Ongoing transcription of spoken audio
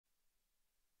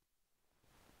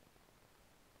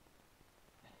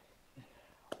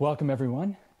Welcome,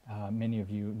 everyone. Many of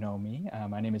you know me.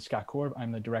 My name is Scott Korb.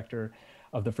 I'm the director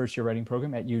of the first year writing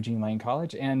program at Eugene Lang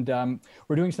College. And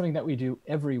we're doing something that we do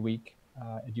every week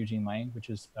at Eugene Lang,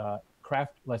 which is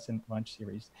Craft Lesson Lunch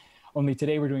Series. Only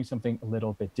today we're doing something a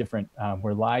little bit different.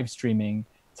 We're live streaming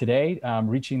today,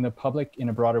 reaching the public in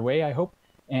a broader way, I hope.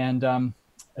 And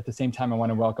at the same time, I want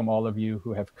to welcome all of you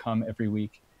who have come every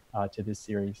week to this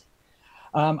series.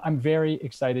 I'm very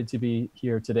excited to be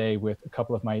here today with a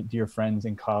couple of my dear friends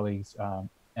and colleagues,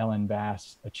 Ellen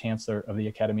Bass, a Chancellor of the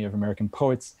Academy of American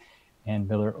Poets, and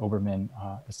Miller Oberman,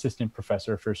 Assistant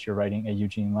Professor of First Year Writing at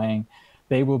Eugene Lang.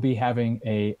 They will be having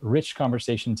a rich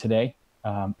conversation today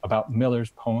about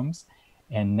Miller's poems,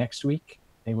 and next week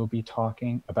they will be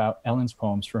talking about Ellen's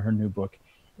poems for her new book,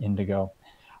 Indigo.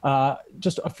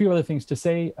 Just a few other things to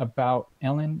say about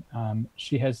Ellen.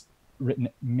 She has written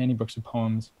many books of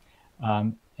poems.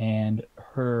 And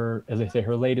her, as I say,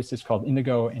 her latest is called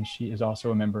Indigo, and she is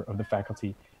also a member of the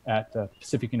faculty at the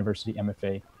Pacific University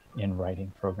MFA in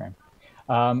Writing program.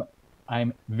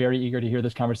 I'm very eager to hear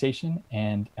this conversation,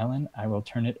 and Ellen, I will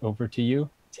turn it over to you.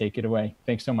 Take it away.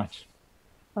 Thanks so much.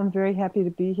 I'm very happy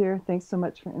to be here. Thanks so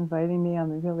much for inviting me.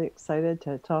 I'm really excited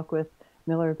to talk with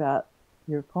Miller about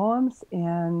your poems,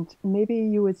 and maybe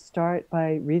you would start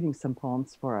by reading some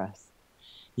poems for us.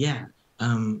 Yeah.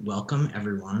 Welcome,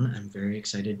 everyone. I'm very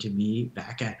excited to be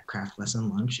back at Craft Lesson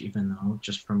Lunch, even though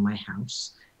just from my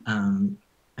house.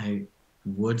 I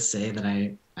would say that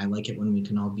I like it when we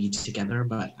can all be together,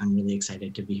 but I'm really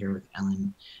excited to be here with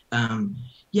Ellen.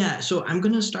 So I'm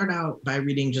going to start out by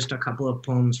reading just a couple of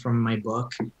poems from my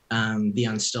book, The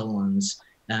Unstill Ones,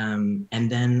 and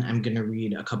then I'm going to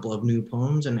read a couple of new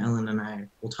poems, and Ellen and I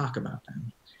will talk about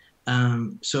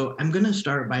them. So I'm going to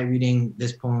start by reading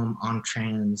this poem on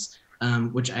trans,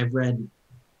 which I've read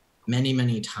many,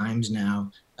 many times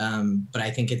now, but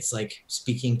I think it's like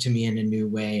speaking to me in a new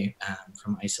way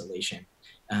from isolation.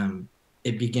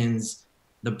 It begins,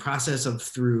 the process of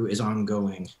through is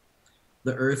ongoing.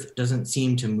 The earth doesn't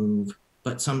seem to move,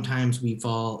 but sometimes we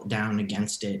fall down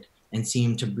against it and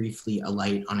seem to briefly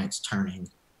alight on its turning.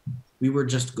 We were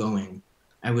just going.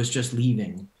 I was just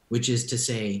leaving, which is to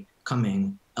say,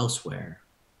 coming elsewhere,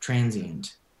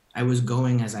 transient. I was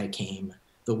going as I came.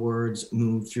 The words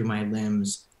move through my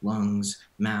limbs, lungs,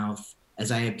 mouth,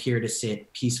 as I appear to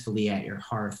sit peacefully at your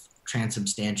hearth,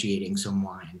 transubstantiating some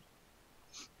wine.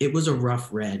 It was a rough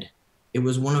red. It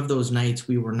was one of those nights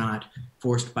we were not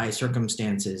forced by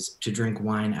circumstances to drink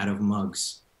wine out of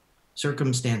mugs.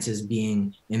 Circumstances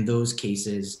being, in those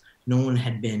cases, no one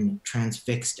had been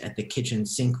transfixed at the kitchen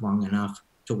sink long enough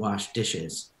to wash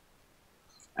dishes.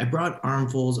 I brought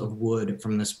armfuls of wood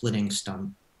from the splitting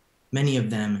stump. Many of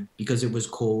them, because it was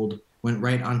cold, went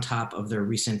right on top of their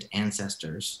recent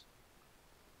ancestors.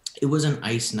 It was an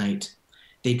ice night.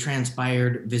 They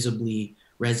transpired visibly,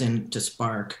 resin to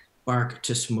spark, bark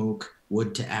to smoke,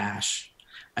 wood to ash.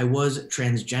 I was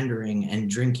transgendering and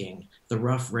drinking the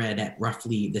rough red at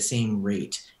roughly the same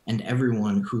rate, and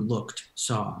everyone who looked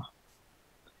saw.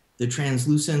 The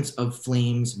translucence of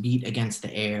flames beat against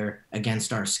the air,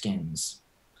 against our skins.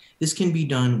 This can be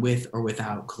done with or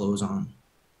without clothes on.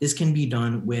 This can be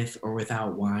done with or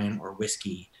without wine or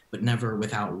whiskey, but never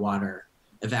without water.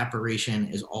 Evaporation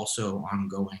is also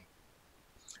ongoing.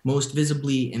 Most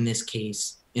visibly in this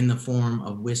case, in the form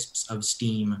of wisps of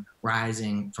steam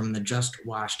rising from the just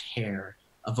washed hair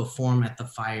of a form at the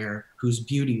fire whose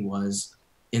beauty was,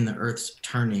 in the earth's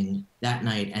turning, that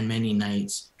night and many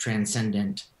nights,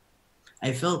 transcendent.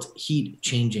 I felt heat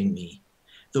changing me.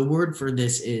 The word for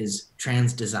this is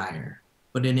transdesire,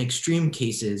 but in extreme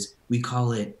cases, we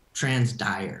call it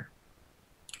transdire.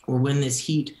 Or when this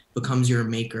heat becomes your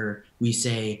maker, we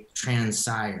say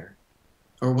transire.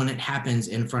 Or when it happens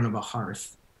in front of a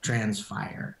hearth,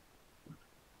 transfire.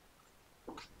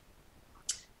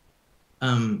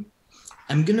 I'm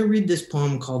gonna read this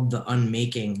poem called The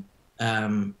Unmaking,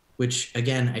 which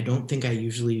again, I don't think I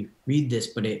usually read this,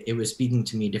 but it was speaking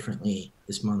to me differently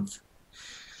this month.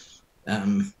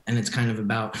 And it's kind of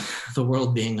about the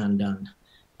world being undone.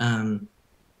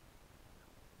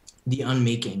 The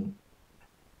Unmaking.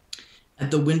 At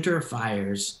the winter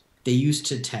fires, they used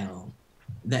to tell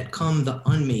that come the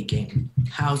unmaking,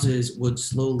 houses would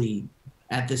slowly,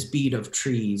 at the speed of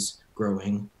trees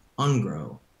growing,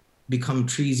 ungrow, become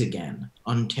trees again,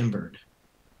 untimbered,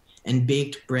 and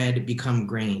baked bread become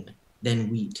grain, then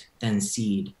wheat, then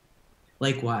seed.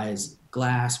 Likewise,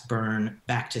 glass burn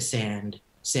back to sand,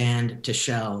 sand to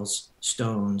shells,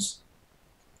 stones.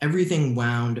 Everything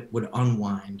wound would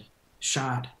unwind,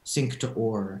 shot sink to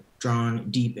ore,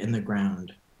 drawn deep in the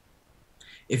ground.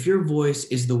 If your voice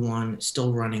is the one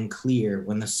still running clear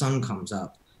when the sun comes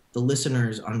up, The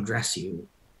listeners undress you,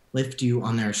 lift you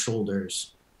on their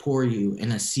shoulders, pour you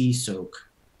in a sea soak.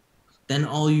 Then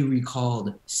all you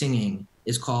recalled singing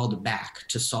is called back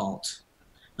to salt.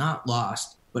 Not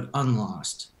lost, but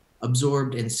unlost,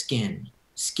 absorbed in skin,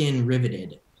 skin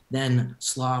riveted, then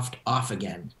sloughed off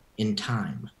again in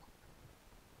time.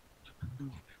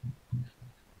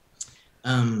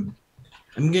 I'm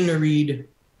going to read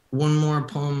one more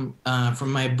poem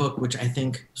from my book, which I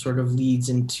think sort of leads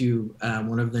into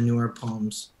one of the newer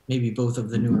poems, maybe both of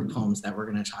the newer poems that we're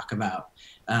going to talk about.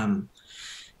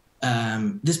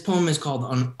 This poem is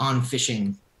called On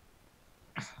Fishing.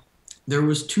 There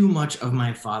was too much of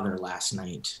my father last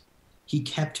night. He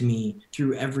kept me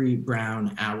through every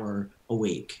brown hour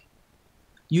awake.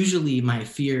 Usually my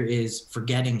fear is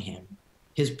forgetting him,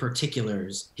 his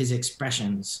particulars, his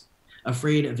expressions,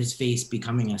 afraid of his face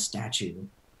becoming a statue.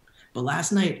 But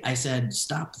last night I said,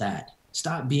 stop that.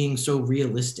 Stop being so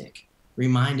realistic,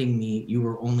 reminding me you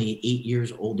were only 8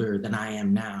 years older than I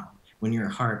am now when your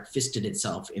heart fisted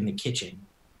itself in the kitchen.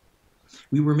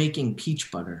 We were making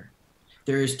peach butter.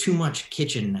 There is too much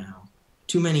kitchen now,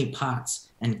 too many pots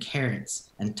and carrots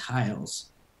and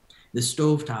tiles. The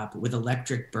stovetop with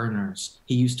electric burners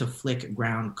he used to flick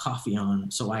ground coffee on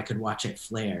so I could watch it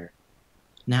flare.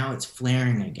 Now it's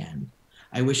flaring again.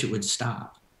 I wish it would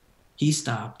stop. He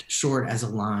stopped, short as a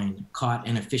line, caught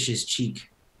in a fish's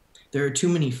cheek. There are too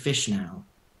many fish now.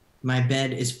 My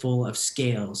bed is full of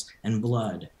scales and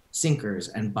blood, sinkers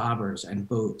and bobbers and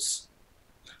boats.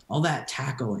 All that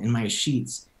tackle in my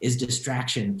sheets is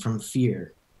distraction from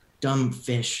fear. Dumb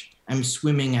fish, I'm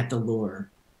swimming at the lure.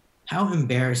 How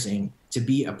embarrassing to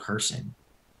be a person.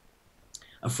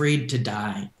 Afraid to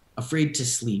die, afraid to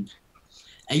sleep.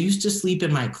 I used to sleep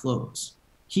in my clothes.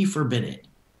 He forbid it.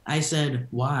 I said,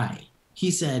 why? He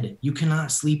said, you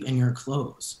cannot sleep in your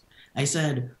clothes. I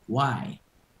said, why?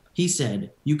 He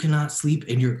said, you cannot sleep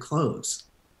in your clothes.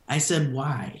 I said,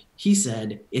 why? He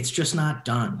said, it's just not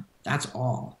done. That's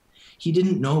all. He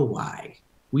didn't know why.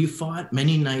 We fought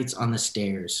many nights on the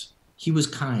stairs. He was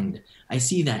kind. I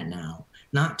see that now.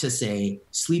 Not to say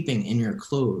sleeping in your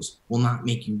clothes will not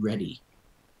make you ready.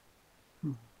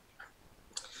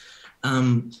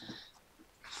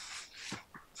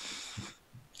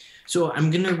 So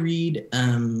I'm going to read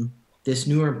this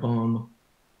newer poem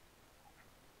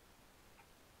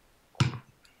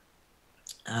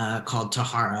called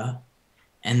Tahara.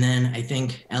 And then I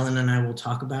think Ellen and I will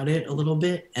talk about it a little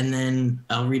bit. And then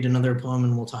I'll read another poem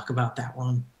and we'll talk about that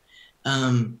one.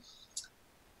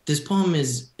 This poem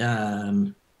is,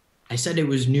 I said it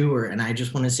was newer, and I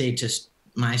just want to say to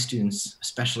my students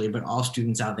especially, but all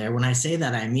students out there, when I say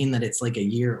that, I mean that it's like a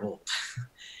year old.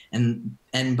 and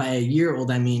by a year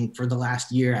old, I mean for the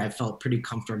last year, I've felt pretty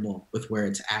comfortable with where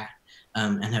it's at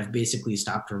and have basically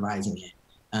stopped revising it.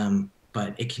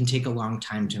 But it can take a long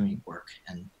time to make work,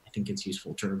 and I think it's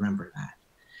useful to remember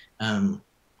that,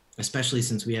 especially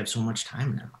since we have so much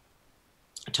time now.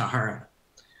 Tahara,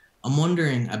 I'm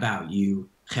wondering about you,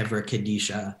 Chevra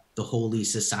Kadisha, the holy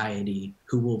society,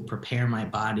 who will prepare my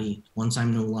body once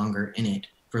I'm no longer in it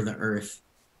for the earth.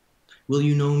 Will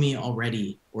you know me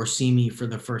already or see me for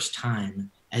the first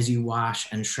time as you wash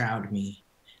and shroud me,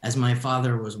 as my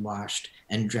father was washed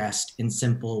and dressed in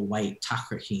simple white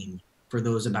takrahim for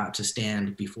those about to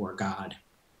stand before God?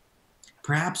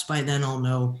 Perhaps by then I'll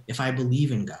know if I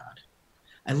believe in God.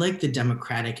 I like the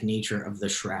democratic nature of the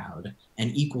shroud, an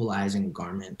equalizing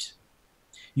garment.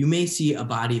 You may see a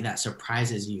body that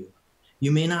surprises you.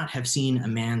 You may not have seen a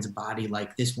man's body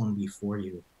like this one before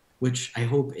you, which I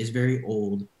hope is very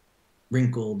old,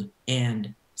 wrinkled,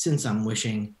 and, since I'm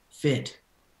wishing, fit,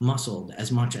 muscled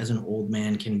as much as an old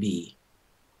man can be.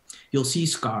 You'll see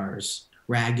scars,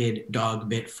 ragged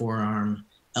dog-bit forearm,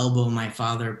 elbow my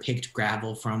father picked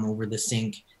gravel from over the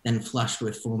sink, then flushed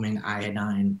with foaming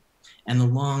iodine, and the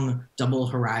long double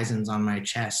horizons on my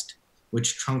chest,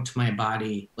 which trunked my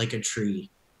body like a tree.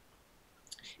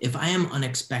 If I am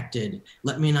unexpected,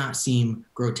 let me not seem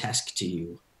grotesque to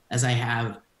you, as I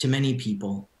have to many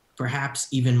people, perhaps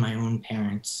even my own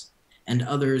parents, and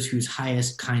others whose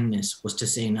highest kindness was to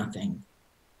say nothing.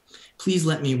 Please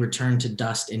let me return to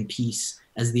dust and peace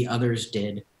as the others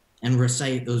did, and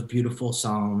recite those beautiful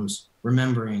psalms,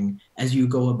 remembering, as you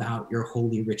go about your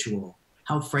holy ritual,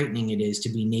 how frightening it is to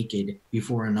be naked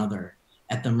before another,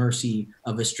 at the mercy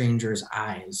of a stranger's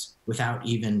eyes, without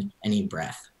even any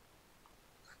breath.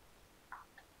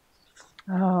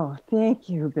 Oh, thank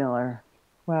you, Miller.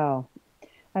 Wow.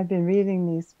 I've been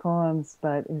reading these poems,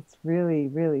 but it's really,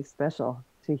 really special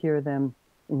to hear them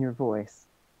in your voice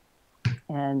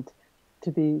and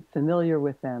to be familiar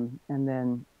with them and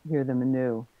then hear them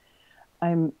anew.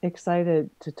 I'm excited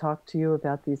to talk to you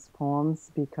about these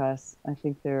poems because I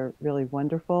think they're really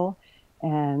wonderful.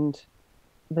 And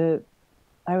I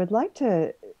would like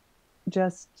to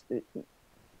just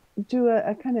do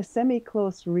a kind of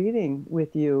semi-close reading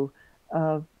with you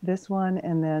of this one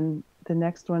and then the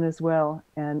next one as well,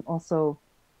 and also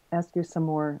ask you some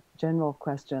more general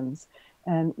questions.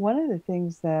 And one of the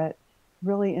things that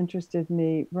really interested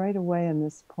me right away in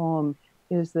this poem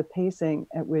is the pacing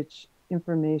at which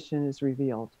information is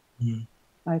revealed. Mm.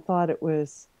 I thought it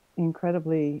was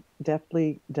incredibly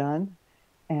deftly done,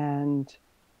 and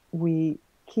we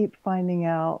keep finding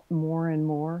out more and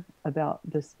more about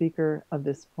the speaker of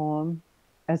this poem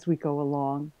as we go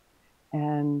along.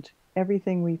 And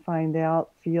everything we find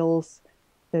out feels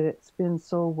that it's been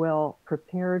so well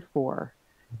prepared for,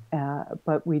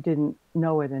 but we didn't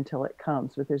know it until it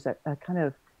comes. But there's a kind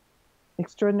of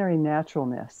extraordinary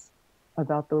naturalness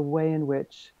about the way in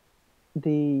which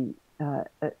the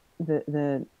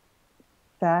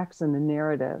facts and the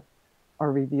narrative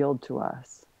are revealed to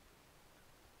us.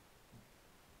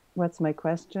 What's my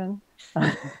question?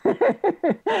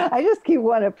 I just keep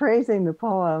praising the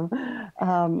poem.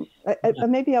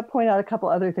 Maybe I'll point out a couple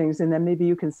other things, and then maybe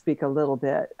you can speak a little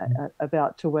bit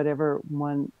about to whatever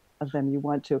one of them you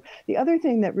want to. The other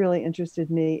thing that really interested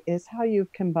me is how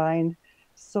you've combined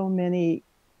so many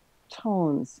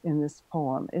tones in this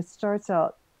poem. It starts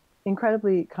out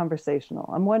incredibly conversational.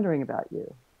 I'm wondering about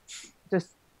you,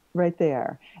 just right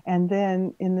there. And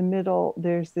then in the middle,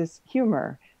 there's this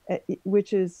humor,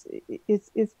 which is,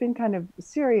 it's been kind of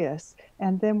serious.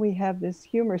 And then we have this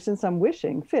humor, since I'm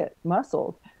wishing, fit,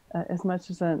 muscled, as much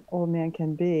as an old man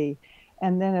can be.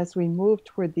 And then as we move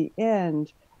toward the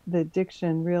end, the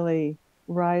diction really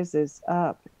rises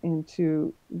up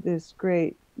into this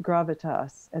great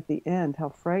gravitas at the end, how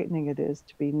frightening it is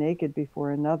to be naked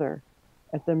before another,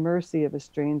 at the mercy of a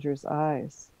stranger's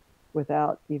eyes,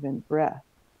 without even breath.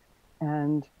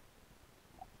 And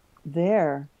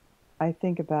there, I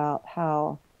think about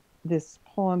how this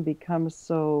poem becomes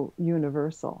so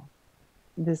universal.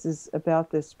 This is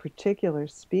about this particular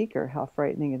speaker, how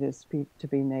frightening it is to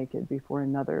be naked before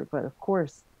another, but of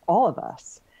course, all of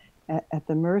us at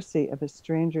the mercy of a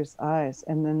stranger's eyes.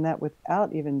 And then that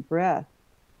without even breath,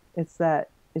 it's that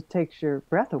it takes your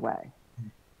breath away.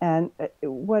 And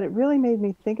what it really made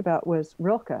me think about was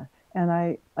Rilke. And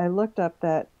I looked up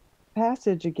that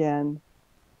passage again.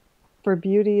 For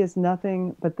beauty is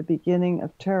nothing but the beginning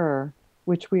of terror,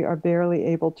 which we are barely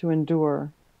able to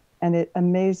endure. And it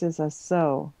amazes us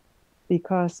so,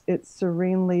 because it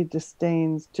serenely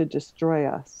disdains to destroy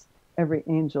us. Every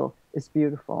angel is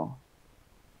beautiful.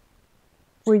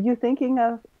 Were you thinking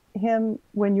of him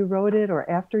when you wrote it or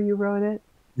after you wrote it?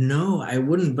 No, I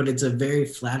wouldn't, but it's a very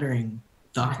flattering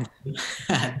thought.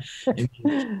 I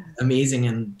mean, amazing,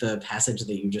 and the passage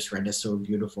that you just read is so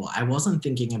beautiful. I wasn't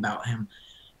thinking about him.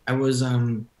 I was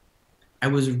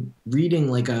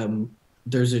reading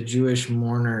there's a Jewish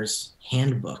mourner's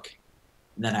handbook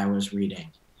that I was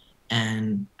reading,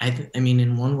 and I mean,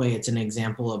 in one way, it's an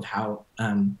example of how,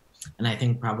 and I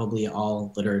think probably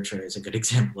all literature is a good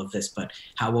example of this, but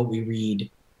how what we read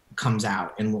comes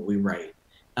out in what we write.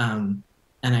 And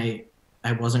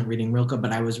I wasn't reading Rilke,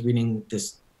 but I was reading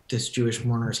this Jewish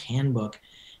mourner's handbook,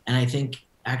 and I think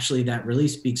actually that really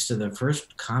speaks to the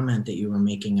first comment that you were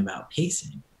making about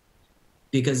pacing,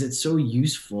 because it's so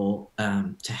useful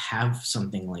to have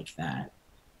something like that,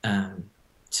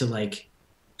 to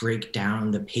break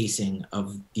down the pacing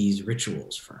of these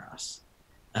rituals for us.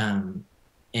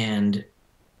 And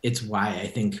it's why I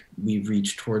think we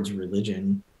reach towards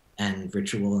religion and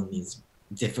ritual in these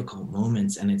difficult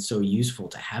moments, and it's so useful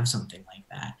to have something like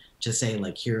that, to say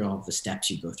here are all the steps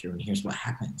you go through and here's what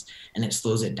happens, and it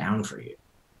slows it down for you.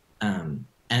 And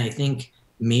I think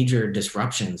major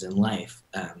disruptions in life,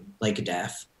 like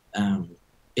death,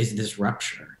 is this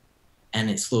rupture, and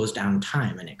it slows down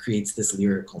time and it creates this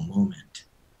lyrical moment.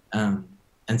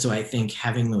 And so I think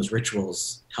having those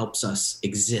rituals helps us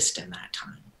exist in that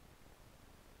time.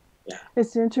 Yeah.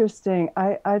 It's interesting.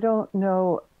 I don't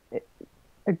know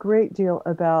a great deal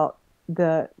about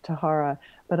the Tahara,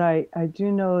 but I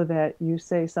do know that you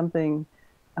say something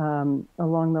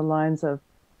along the lines of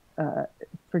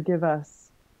forgive us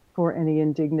for any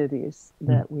indignities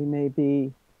that we may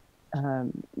be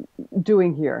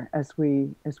doing here as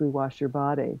we wash your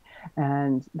body,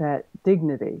 and that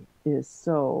dignity is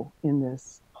so in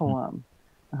this poem,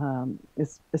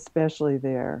 especially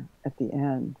there at the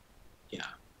end. Yeah,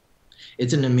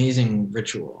 it's an amazing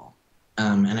ritual,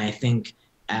 and I think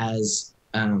as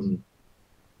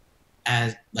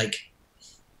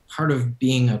part of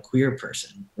being a queer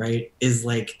person, right, is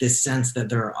this sense that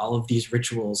there are all of these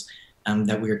rituals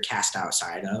that we were cast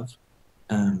outside of,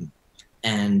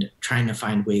 and trying to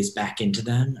find ways back into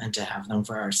them and to have them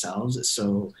for ourselves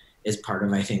is part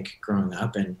of, I think, growing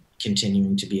up and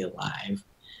continuing to be alive,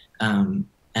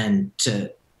 and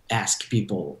to ask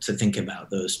people to think about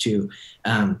those too.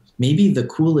 Maybe the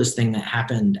coolest thing that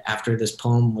happened after this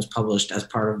poem was published as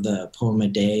part of the Poem a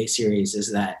Day series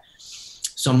is that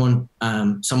someone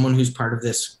who's part of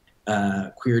this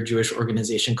queer Jewish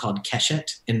organization called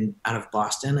Keshet out of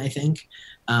Boston, I think,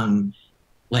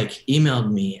 like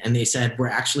emailed me and they said, we're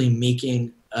actually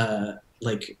making a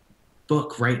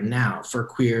book right now for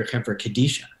queer Hebra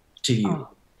Kadisha to you. Oh.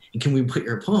 And can we put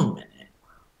your poem in it?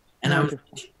 And wonderful.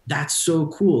 I was like, that's so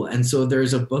cool. And so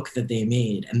there's a book that they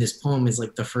made and this poem is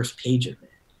like the first page of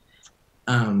it.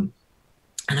 And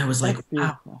I was like,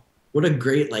 wow, what a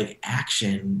great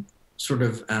action, sort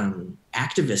of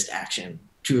activist action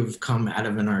to have come out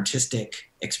of an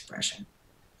artistic expression.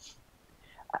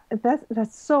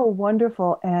 That's so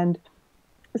wonderful. And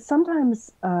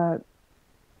sometimes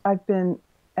I've been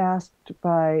asked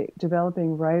by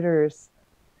developing writers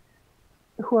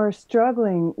who are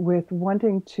struggling with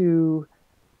wanting to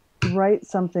write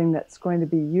something that's going to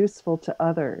be useful to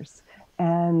others.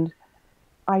 And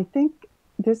I think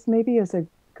this maybe is a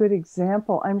good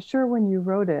example. I'm sure when you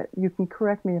wrote it, you can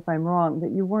correct me if I'm wrong,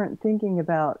 that you weren't thinking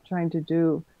about trying to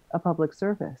do a public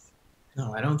service.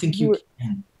 No, I don't think you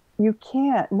can. You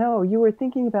can't. No, you were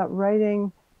thinking about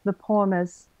writing the poem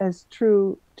as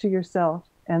true to yourself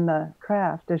and the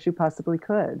craft as you possibly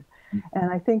could. Mm-hmm.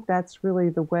 And I think that's really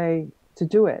the way to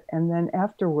do it. And then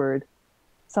afterward,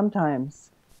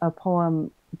 sometimes a poem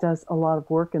does a lot of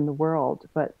work in the world,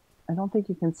 but I don't think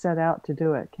you can set out to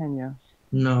do it, can you?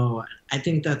 No, I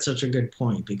think that's such a good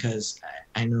point because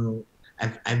I know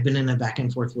I've been in a back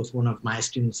and forth with one of my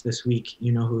students this week.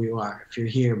 You know who you are if you're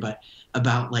here, but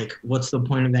about what's the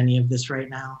point of any of this right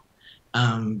now?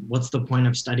 What's the point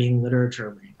of studying literature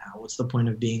right now? What's the point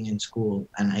of being in school?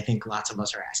 And I think lots of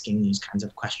us are asking these kinds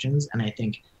of questions. And I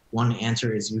think one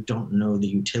answer is you don't know the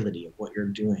utility of what you're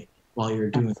doing while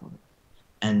you're doing it.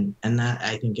 And that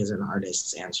I think is an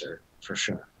artist's answer for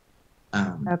sure.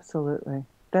 Absolutely.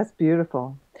 That's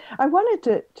beautiful. I wanted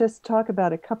to just talk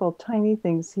about a couple tiny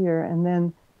things here, and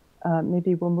then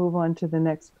maybe we'll move on to the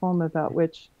next poem about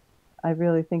which I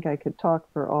really think I could talk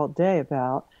for all day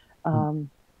about.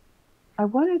 I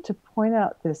wanted to point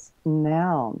out this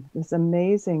noun, this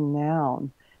amazing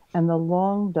noun, and the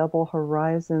long double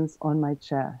horizons on my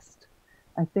chest.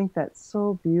 I think that's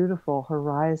so beautiful,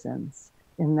 horizons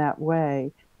in that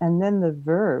way. And then the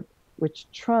verb, which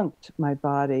trunked my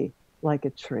body like a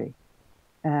tree.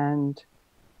 And,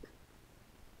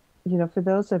 you know, for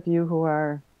those of you who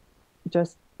are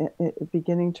just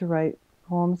beginning to write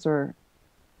poems or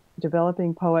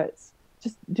developing poets,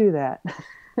 just do that.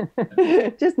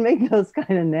 Just make those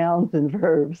kind of nouns and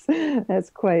verbs. That's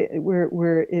quite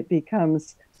where it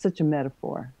becomes such a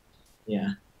metaphor.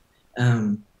 Yeah.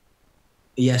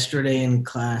 Yesterday in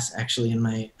class, actually in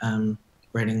my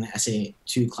writing the essay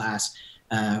 2 class,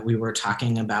 we were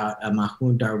talking about a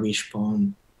Mahmoud Darwish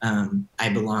poem, I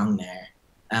Belong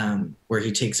There, where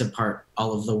he takes apart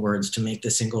all of the words to make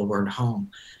the single word home.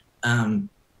 And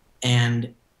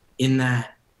in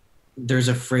that, there's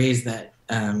a phrase that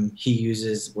he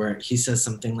uses where he says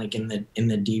something like in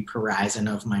the deep horizon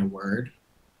of my word.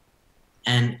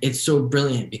 And it's so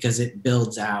brilliant because it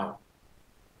builds out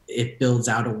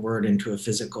a word into a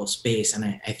physical space. And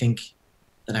I think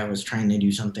that I was trying to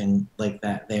do something like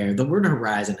that there. The word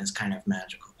horizon is kind of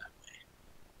magical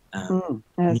that way.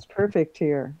 That's perfect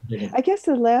here. I guess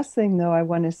the last thing, though, I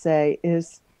want to say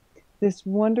is this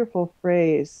wonderful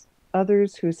phrase,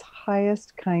 others whose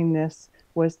highest kindness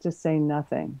was to say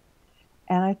nothing.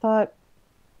 And I thought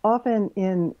often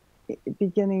in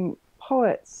beginning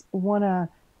poets want to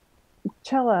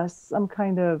tell us some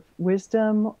kind of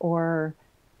wisdom or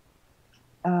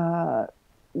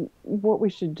what we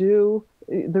should do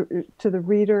to the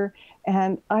reader.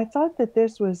 And I thought that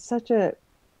this was such a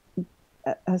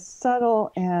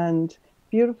subtle and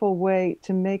beautiful way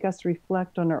to make us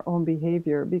reflect on our own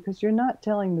behavior, because you're not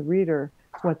telling the reader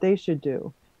what they should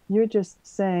do. You're just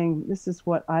saying, this is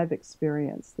what I've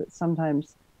experienced, that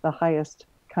sometimes the highest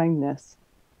kindness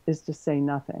is to say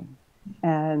nothing.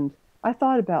 And I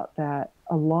thought about that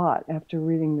a lot after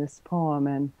reading this poem.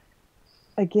 And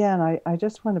again, I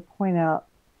just want to point out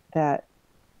that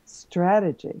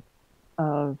strategy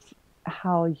of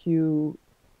how you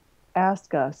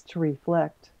ask us to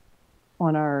reflect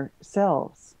on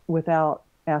ourselves without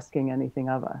asking anything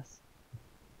of us.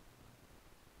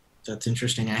 That's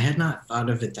interesting. I had not thought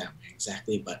of it that way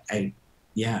exactly, but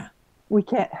yeah. We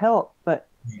can't help but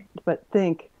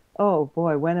think Oh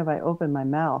boy, when have I opened my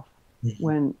mouth? Mhm.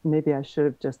 When maybe I should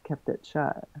have just kept it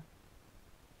shut.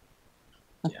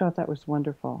 I Yeah. thought that was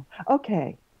wonderful.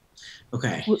 Okay.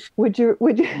 Okay. Would you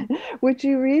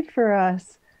read for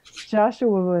us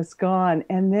Joshua Was Gone,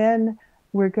 and then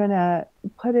we're gonna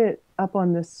put it up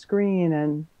on the screen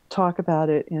and talk about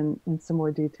it in some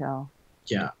more detail.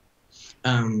 Yeah.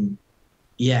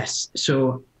 Yes.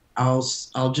 So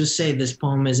I'll just say this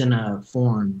poem is in a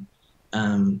form,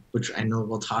 which I know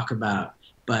we'll talk about,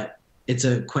 but it's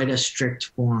quite a strict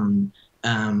form,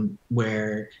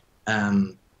 where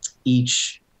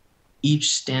each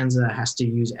stanza has to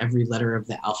use every letter of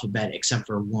the alphabet except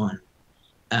for one.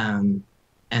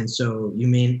 And so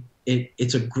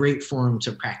it's a great form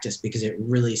to practice because it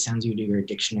really sends you to your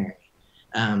dictionary.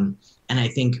 And I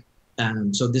think,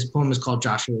 so this poem is called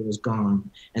Joshua Was Gone.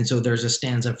 And so there's a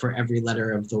stanza for every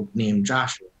letter of the name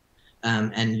Joshua.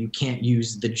 And you can't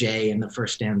use the J in the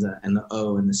first stanza and the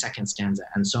O in the second stanza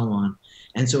and so on.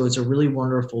 And so it's a really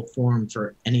wonderful form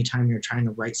for anytime you're trying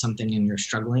to write something and you're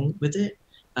struggling with it,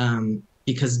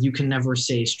 because you can never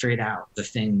say straight out the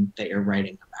thing that you're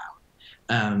writing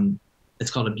about. It's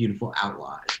called A Beautiful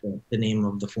Outlaw, the name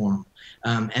of the form.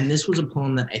 And this was a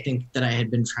poem that I think that I had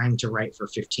been trying to write for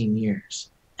 15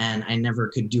 years, and I never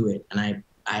could do it. And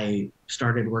I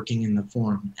started working in the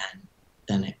form, and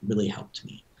then it really helped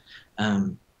me.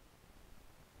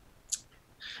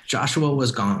 Joshua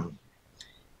was gone,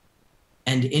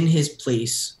 and in his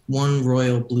place, one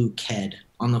royal blue ked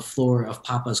on the floor of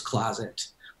Papa's closet,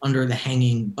 under the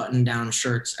hanging button-down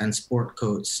shirts and sport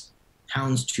coats,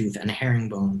 houndstooth and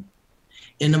herringbone.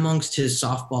 In amongst his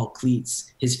softball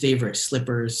cleats, his favorite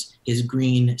slippers, his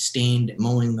green stained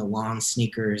mowing the lawn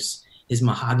sneakers, his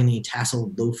mahogany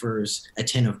tasseled loafers, a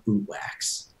tin of boot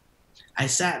wax. I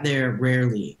sat there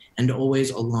rarely and always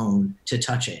alone to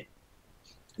touch it.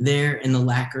 There in the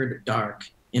lacquered dark,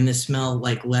 in the smell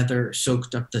like leather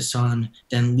soaked up the sun,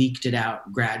 then leaked it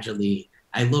out gradually,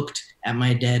 I looked at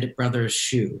my dead brother's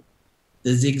shoe,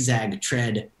 the zigzag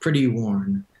tread pretty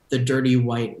worn, the dirty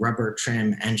white rubber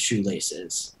trim and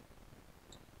shoelaces.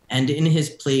 And in his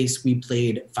place, we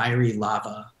played fiery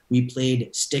lava. We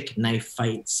played stick knife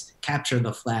fights, capture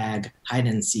the flag, hide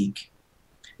and seek.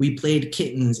 We played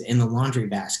kittens in the laundry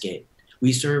basket.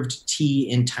 We served tea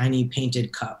in tiny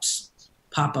painted cups.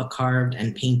 Papa carved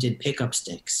and painted pickup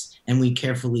sticks, and we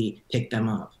carefully picked them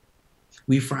up.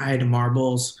 We fried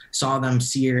marbles, saw them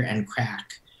sear and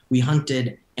crack. We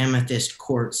hunted amethyst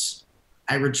quartz.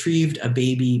 I retrieved a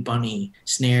baby bunny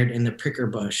snared in the pricker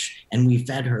bush, and we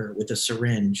fed her with a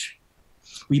syringe.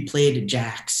 We played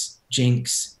jacks,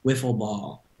 jinx, wiffle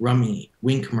ball, rummy,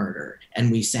 wink murder,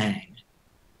 and we sang.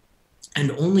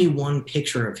 And only one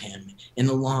picture of him in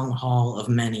the long hall of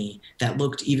many that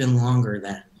looked even longer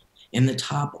then, in the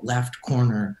top left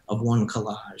corner of one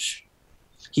collage.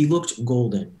 He looked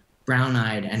golden,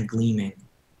 brown-eyed and gleaming,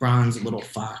 bronze little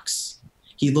fox.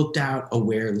 He looked out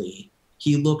awarely.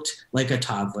 He looked like a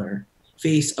toddler,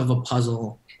 face of a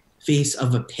puzzle, face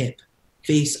of a pip,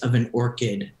 face of an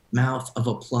orchid, mouth of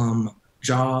a plum,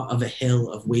 jaw of a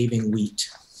hill of waving wheat,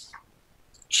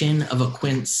 chin of a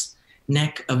quince,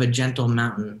 neck of a gentle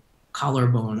mountain,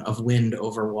 collarbone of wind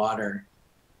over water.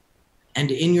 And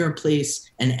in your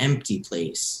place, an empty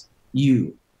place.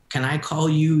 You, can I call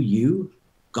you you?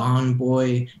 Gone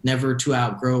boy, never to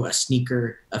outgrow a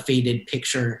sneaker, a faded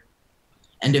picture.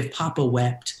 And if Papa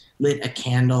wept, lit a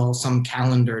candle some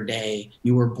calendar day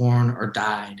you were born or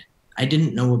died, I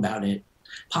didn't know about it.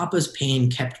 Papa's pain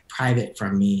kept private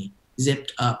from me,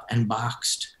 zipped up and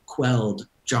boxed, quelled,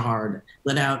 jarred,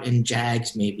 let out in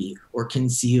jags maybe, or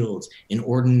concealed in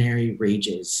ordinary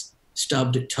rages,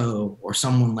 stubbed toe, or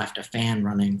someone left a fan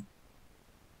running.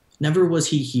 Never was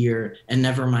he here, and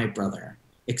never my brother,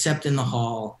 except in the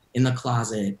hall, in the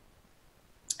closet,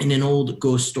 in an old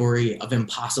ghost story of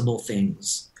impossible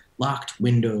things. Locked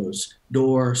windows,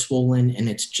 door swollen in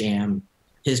its jam,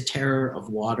 his terror of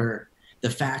water, the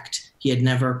fact he had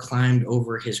never climbed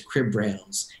over his crib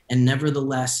rails, and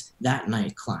nevertheless that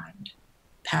night climbed.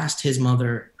 Past his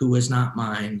mother, who was not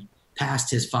mine, past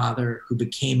his father, who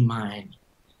became mine.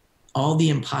 All the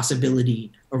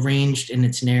impossibility arranged in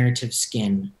its narrative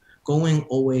skin, going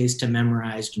always to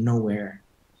memorized nowhere,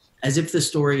 as if the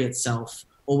story itself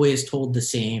always told the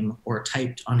same or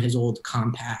typed on his old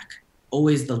compact,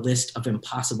 always the list of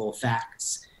impossible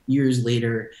facts, years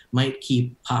later might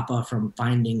keep Papa from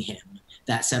finding him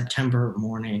that September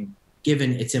morning,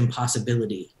 given its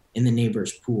impossibility in the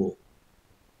neighbor's pool.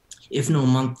 If no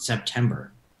month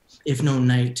September, if no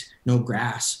night, no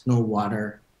grass, no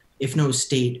water, if no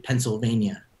state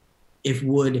Pennsylvania, if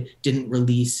wood didn't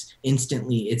release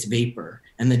instantly its vapor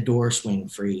and the door swing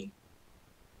free.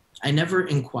 I never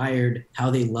inquired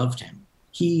how they loved him.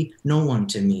 He, no one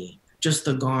to me, just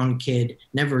the gone kid,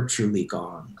 never truly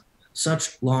gone.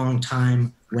 Such long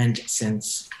time went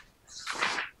since.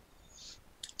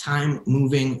 Time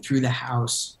moving through the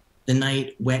house, the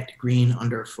night wet green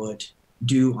underfoot,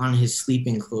 dew on his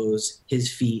sleeping clothes,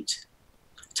 his feet.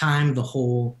 Time the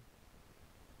whole,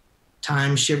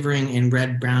 time shivering in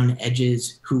red-brown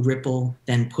edges who ripple,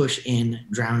 then push in,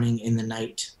 drowning in the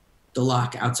night. The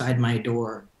lock outside my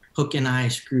door, hook and eye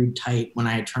screwed tight when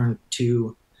I turned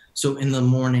to. So in the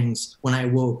mornings when I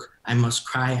woke, I must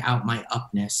cry out my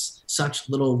upness, such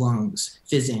little lungs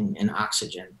fizzing in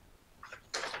oxygen.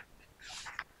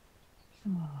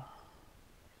 Oh,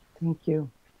 thank you.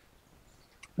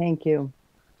 Thank you.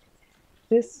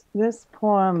 This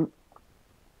poem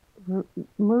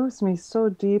moves me so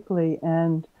deeply,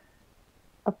 and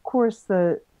of course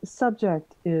the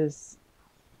subject is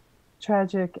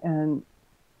tragic and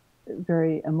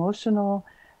very emotional,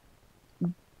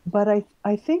 but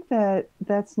I think that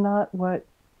that's not what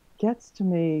gets to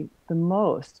me the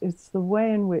most. It's the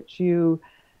way in which you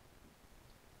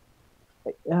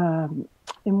the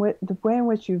way in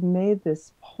which you've made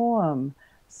this poem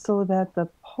so that the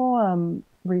poem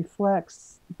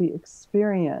reflects the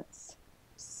experience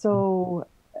so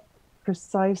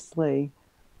precisely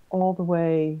all the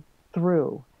way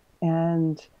through.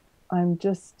 And I'm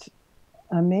just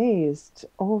amazed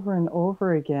over and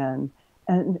over again.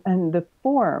 And the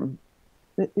form,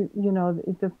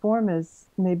 the form is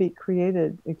maybe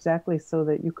created exactly so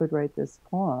that you could write this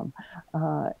poem.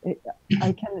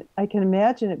 I can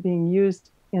imagine it being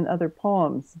used in other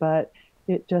poems, but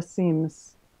it just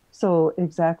seems so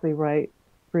exactly right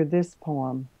for this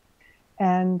poem.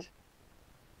 And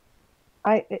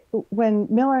when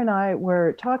Miller and I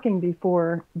were talking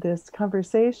before this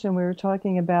conversation, we were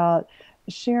talking about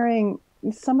sharing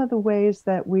some of the ways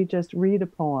that we just read a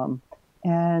poem.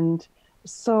 And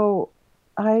so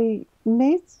I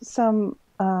made some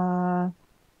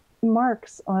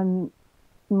marks on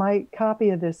my copy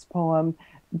of this poem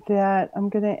that I'm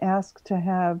going to ask to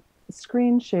have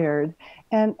screen shared.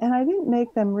 And I didn't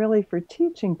make them really for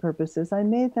teaching purposes. I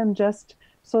made them just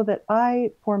so that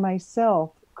I, for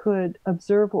myself, could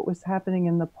observe what was happening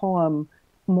in the poem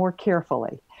more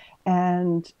carefully.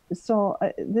 And so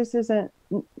this isn't,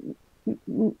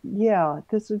 yeah,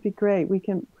 this would be great. We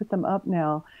can put them up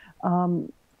now.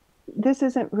 This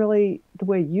isn't really the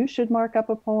way you should mark up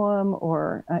a poem,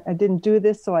 or I didn't do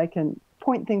this so I can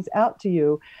point things out to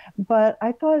you, but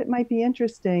I thought it might be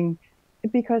interesting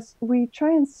because we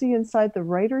try and see inside the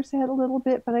writer's head a little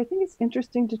bit, but I think it's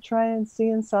interesting to try and see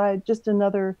inside just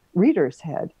another reader's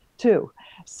head too.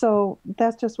 So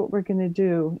that's just what we're going to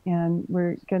do, and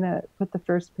we're going to put the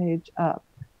first page up,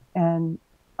 and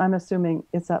I'm assuming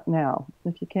it's up now.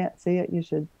 If you can't see it, you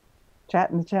should chat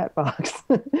in the chat box.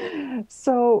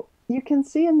 So you can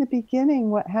see in the beginning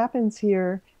what happens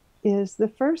here is the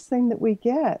first thing that we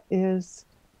get is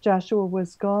Joshua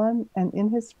was gone, and in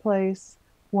his place,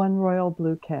 one royal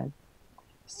blue kid.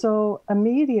 So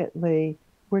immediately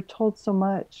we're told so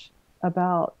much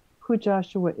about who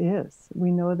Joshua is.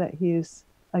 We know that he's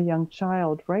a young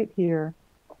child right here.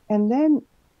 And then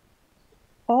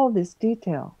all this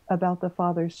detail about the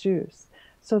father's shoes.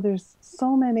 So there's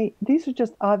so many, these are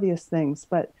just obvious things,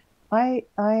 but I've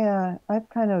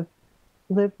kind of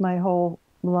lived my whole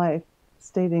life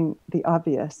stating the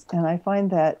obvious. And I find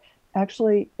that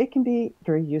actually it can be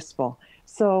very useful.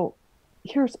 So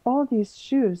here's all these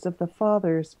shoes of the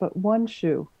father's, but one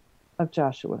shoe of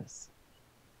Joshua's.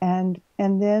 And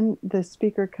then the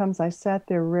speaker comes, I sat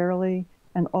there rarely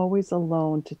and always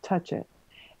alone to touch it.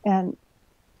 And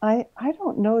I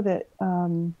don't know that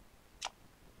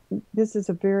this is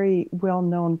a very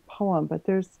well-known poem, but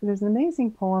there's an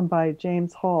amazing poem by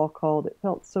James Hall called It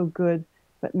Felt So Good,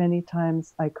 But Many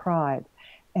Times I Cried.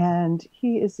 And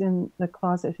he is in the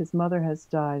closet, his mother has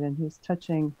died, and he's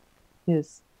touching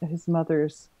his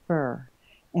mother's fur.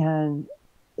 And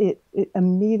it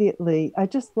immediately, I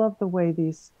just love the way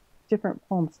these different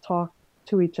poems talk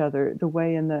to each other, the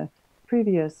way in the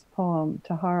previous poem,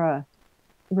 Tahara,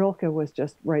 Rilke was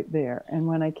just right there. And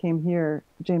when I came here,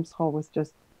 James Hall was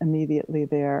just immediately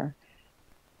there.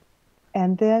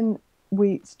 And then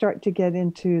we start to get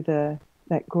into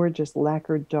that gorgeous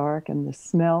lacquered dark, and the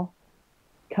smell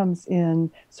comes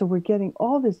in. So we're getting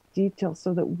all this detail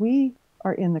so that we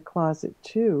are in the closet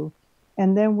too.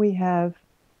 And then we have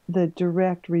the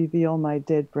direct reveal, my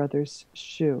dead brother's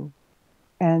shoe.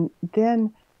 And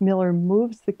then Miller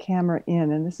moves the camera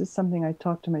in, and this is something I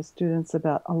talk to my students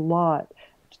about a lot.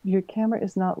 Your camera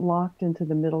is not locked into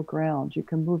the middle ground. You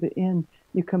can move it in,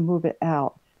 you can move it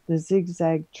out. The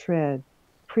zigzag tread,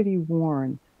 pretty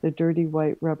worn, the dirty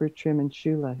white rubber trim and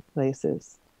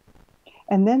shoelaces.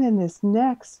 And then in this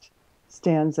next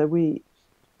stanza,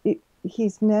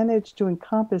 he's managed to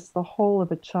encompass the whole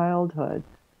of a childhood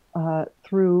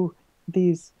through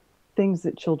these things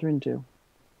that children do,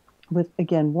 with,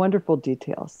 again, wonderful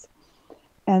details.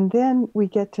 And then we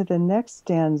get to the next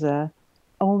stanza,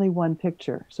 only one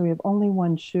picture. So we have only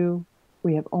one shoe,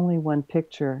 we have only one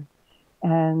picture.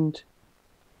 And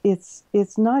it's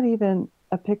not even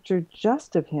a picture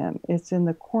just of him, it's in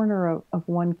the corner of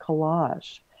one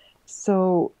collage.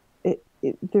 So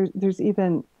there's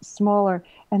even smaller.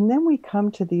 And then we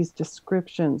come to these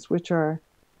descriptions, which are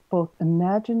both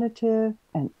imaginative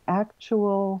and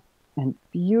actual and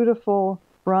beautiful.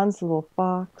 Bronze little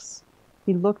fox.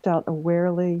 He looked out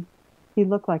awarely. He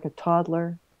looked like a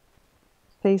toddler.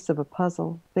 Face of a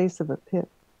puzzle, face of a pip,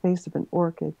 face of an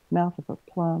orchid, mouth of a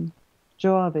plum,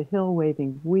 jaw of a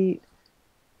hill-waving wheat,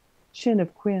 chin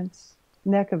of quince,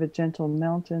 neck of a gentle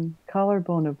mountain,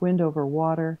 collarbone of wind over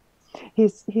water.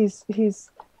 He's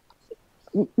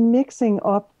mixing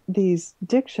up these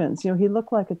dictions. You know, he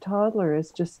looked like a toddler is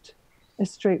just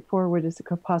as straightforward as it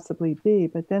could possibly be,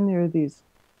 but then there are these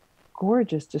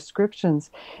gorgeous descriptions.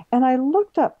 And I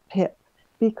looked up pip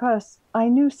because I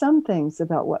knew some things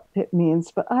about what pip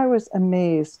means, but I was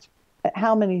amazed at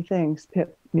how many things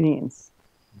pip means.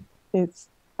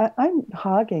 I'm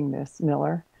hogging this,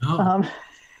 Miller. Oh.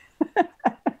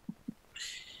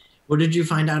 What did you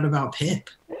find out about pip?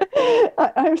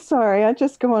 I'm sorry, I'm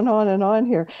just going on and on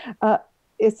here.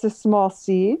 It's a small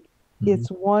seed. Mm-hmm. It's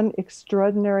one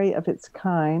extraordinary of its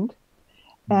kind.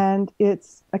 And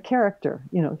it's a character,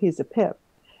 you know, he's a pip.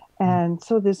 And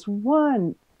so this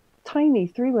one tiny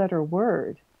 3-letter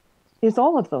word is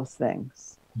all of those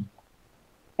things.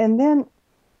 And then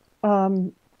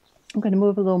I'm going to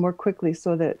move a little more quickly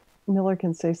so that Miller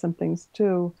can say some things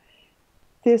too.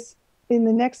 This, in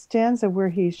the next stanza where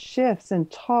he shifts and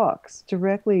talks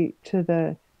directly to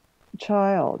the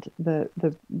child,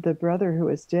 the brother who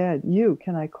is dead, you,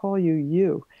 can I call you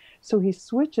you? So he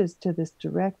switches to this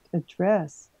direct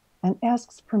address and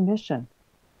asks permission.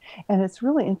 And it's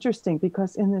really interesting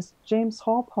because in this James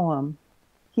Hall poem,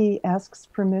 he asks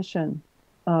permission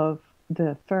of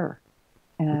the fir.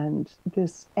 And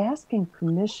this asking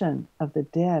permission of the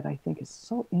dead, I think, is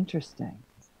so interesting.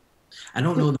 I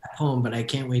don't know that poem, but I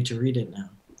can't wait to read it now.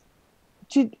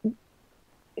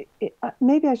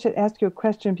 Maybe I should ask you a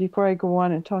question before I go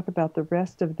on and talk about the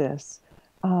rest of this.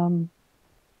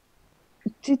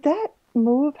 Did that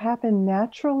move happen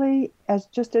naturally as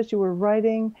you were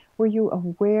writing? Were you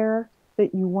aware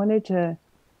that you wanted to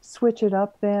switch it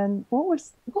up then? What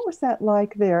was that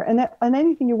like there? And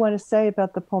anything you want to say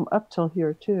about the poem up till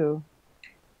here too?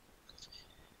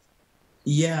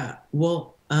 Yeah,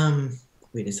 well,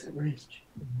 wait, is that right?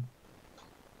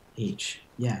 H,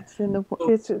 yeah.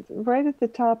 It's right at the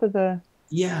top of the...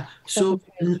 Yeah, so,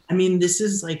 I mean, this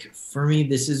is like, for me,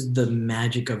 this is the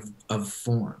magic of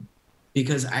form.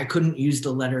 Because I couldn't use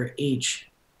the letter H.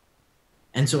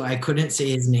 And so I couldn't say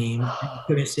his name, I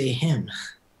couldn't say him.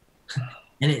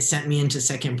 And it sent me into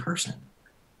second person.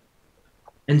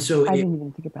 And so I didn't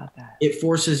even think about that. It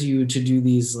forces you to do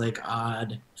these like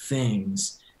odd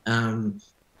things.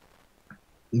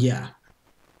 Yeah.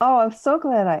 Oh, I'm so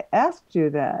glad I asked you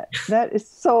that. That is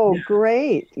so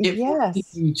great. It yes.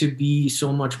 forces you to be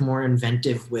so much more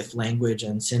inventive with language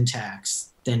and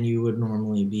syntax than you would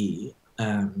normally be.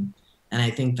 And I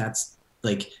think that's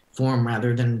like form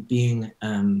rather than being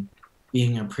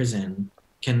a prison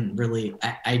can really,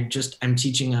 I'm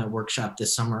teaching a workshop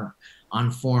this summer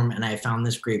on form, and I found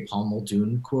this great Paul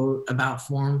Muldoon quote about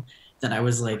form that I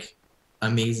was like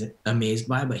amazed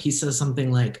by, but he says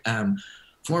something like,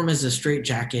 form is a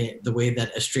straitjacket the way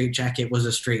that a straitjacket was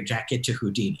a straitjacket to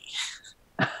Houdini.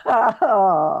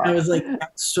 Oh. I was like,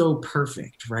 that's so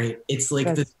perfect, right? It's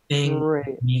like the thing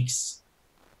that makes,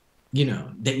 you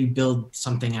know, that you build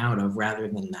something out of rather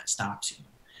than that stops you.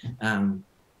 And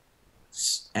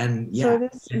yeah. So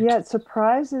it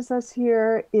surprises us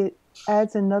here. It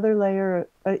adds another layer.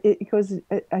 It goes,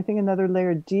 I think, another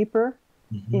layer deeper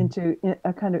into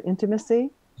a kind of intimacy.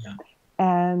 Yeah.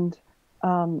 And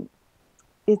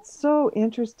it's so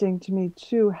interesting to me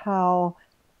too how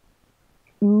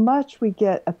much we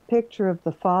get a picture of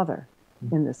the father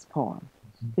in this poem,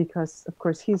 because of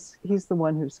course he's the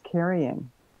one who's carrying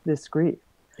this grief.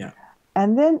 Yeah.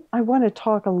 And then I want to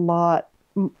talk a lot,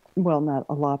 well, not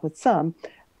a lot, but some,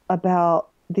 about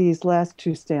these last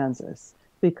two stanzas,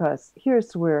 because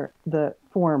here's where the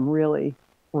form really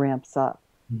ramps up.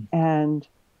 And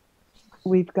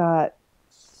we've got,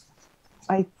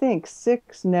 I think,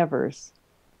 6 nevers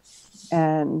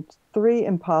and 3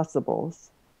 impossibles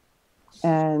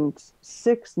and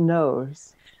 6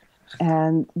 no's.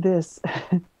 And this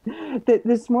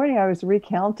this morning I was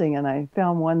recounting and I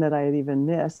found one that I had even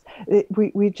missed.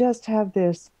 We just have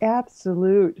this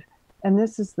absolute, and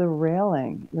this is the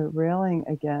railing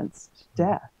against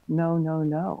death. No, no,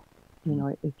 no. You know,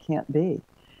 it can't be.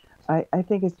 I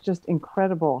think it's just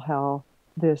incredible how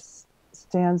this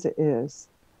stanza is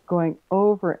going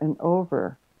over and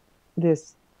over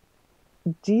this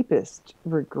deepest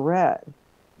regret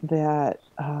that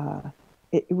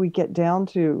we get down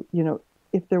to, you know,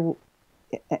 if there,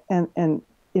 and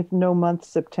if no month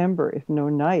September, if no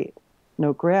night,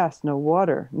 no grass, no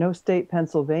water, no state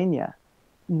Pennsylvania,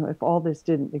 you know, if all this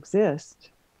didn't exist,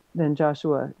 then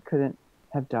Joshua couldn't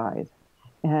have died.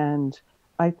 And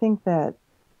I think that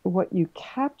what you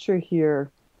capture here,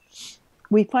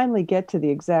 we finally get to the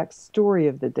exact story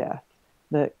of the death,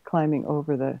 the climbing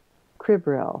over the crib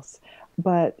rails.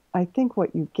 But I think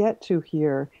what you get to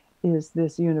here is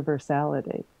this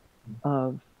universality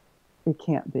of it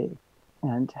can't be,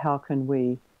 and how can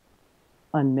we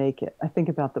unmake it? I think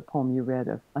about the poem you read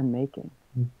of unmaking.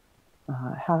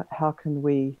 How can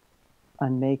we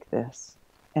unmake this?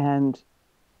 And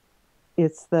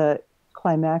it's the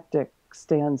climactic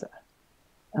stanza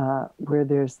where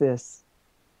there's this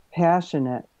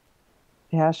passionate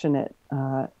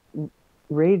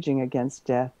raging against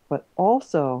death, but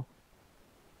also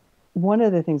one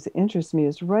of the things that interests me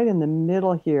is right in the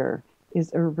middle here is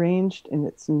arranged in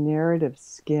its narrative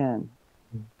skin,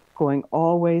 going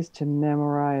always to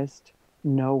memorized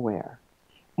nowhere.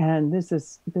 And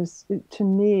this to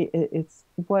me, it's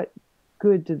what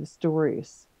good do the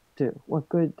stories do? What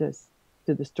good do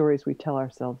the stories we tell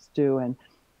ourselves do? And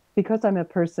because I'm a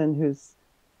person whose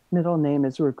middle name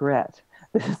is regret,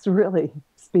 this really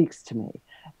speaks to me.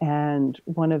 And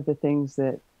one of the things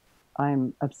that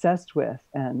I'm obsessed with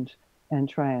and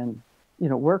try and, you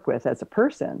know, work with as a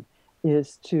person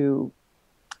is to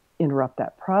interrupt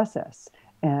that process.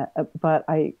 But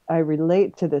I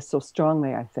relate to this so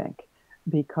strongly, I think,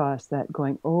 because that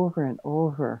going over and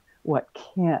over what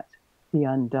can't be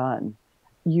undone,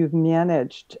 you've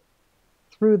managed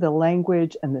through the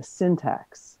language and the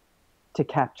syntax to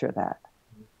capture that.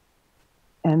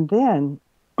 And then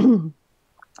in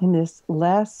this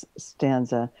last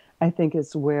stanza, I think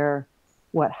is where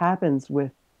what happens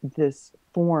with this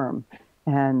form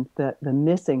and the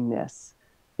missingness,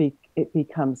 it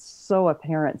becomes so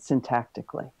apparent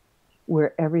syntactically,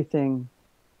 where everything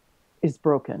is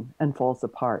broken and falls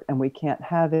apart, and we can't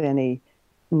have any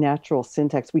natural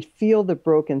syntax. We feel the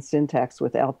broken syntax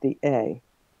without the A,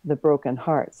 the broken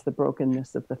hearts, the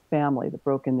brokenness of the family, the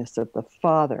brokenness of the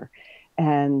father.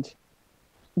 And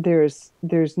there's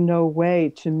no way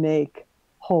to make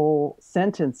whole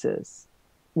sentences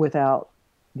without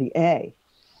the A.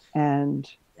 And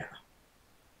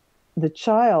the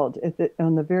child,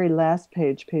 on the very last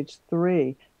page, page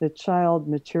 3, the child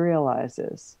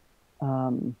materializes,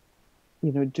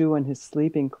 dew on his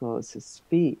sleeping clothes, his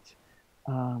feet.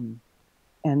 And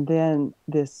then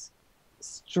this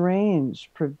strange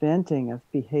preventing of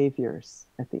behaviors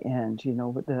at the end,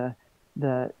 with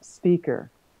the speaker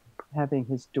having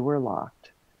his door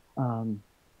locked. The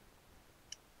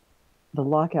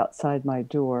lock outside my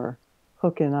door,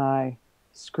 hook and eye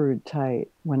screwed tight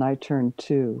when I turned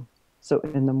to. So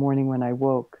in the morning when I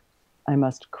woke, I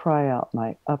must cry out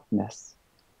my upness.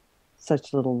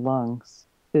 Such little lungs,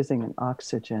 fizzing in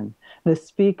oxygen. The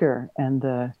speaker and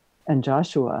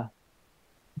Joshua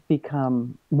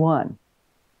become one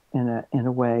in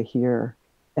a way here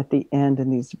at the end,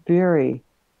 and these very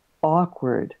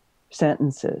awkward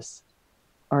sentences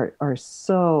are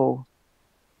so,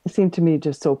 seem to me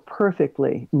just so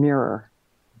perfectly mirror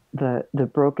the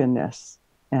brokenness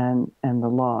and the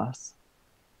loss.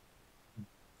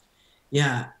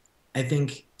 Yeah, I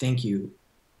think, thank you.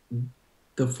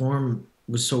 The form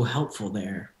was so helpful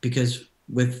there because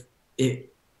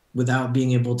without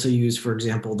being able to use, for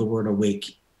example, the word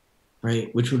awake,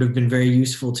 right, which would have been very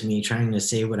useful to me trying to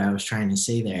say what I was trying to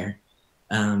say there,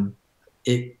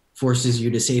 it forces you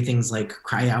to say things like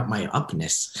cry out my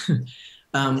upness,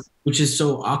 which is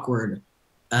so awkward.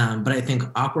 But I think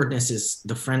awkwardness is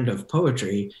the friend of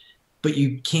poetry, but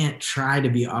you can't try to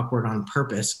be awkward on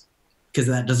purpose because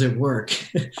that doesn't work.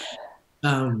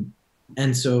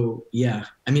 And so, yeah,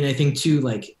 I mean, I think too,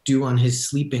 like dew on his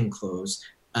sleeping clothes,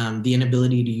 the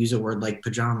inability to use a word like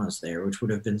pajamas there, which would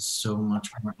have been so much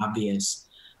more obvious.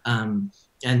 And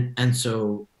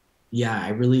so,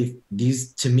 yeah,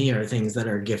 these to me are things that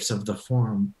are gifts of the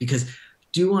form, because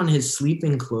dew on his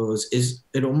sleeping clothes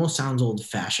it almost sounds old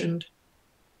fashioned,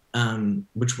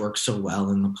 which works so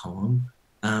well in the poem.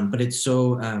 But it's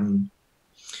so,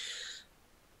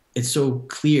 it's so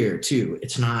clear too.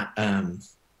 It's not,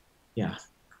 yeah.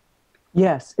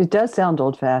 Yes, it does sound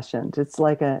old-fashioned. It's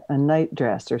like a night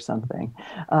dress or something.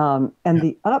 And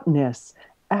the upness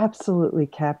absolutely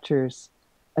captures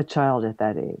a child at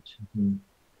that age. Mm-hmm.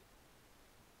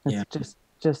 It's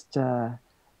just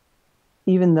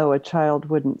even though a child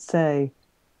wouldn't say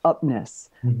upness,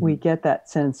 we get that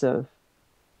sense of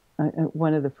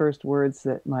one of the first words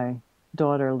that my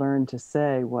daughter learned to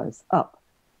say was up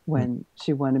when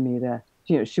she wanted me to,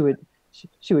 she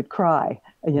would cry,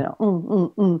 and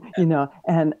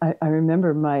I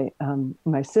remember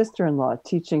my sister-in-law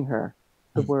teaching her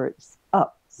the words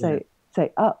up, say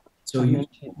up. So she'd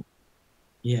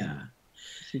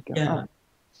go up.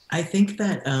 I think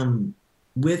that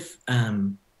with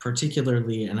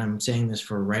particularly, and I'm saying this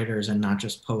for writers and not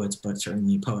just poets, but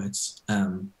certainly poets,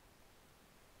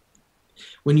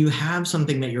 when you have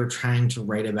something that you're trying to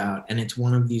write about and it's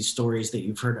one of these stories that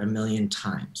you've heard a million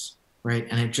times, right?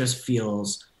 And it just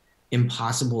feels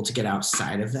impossible to get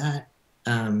outside of that.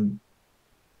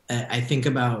 I think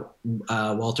about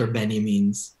Walter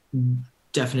Benjamin's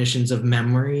definitions of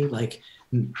memory, like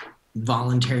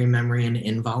voluntary memory and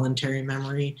involuntary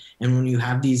memory. And when you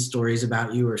have these stories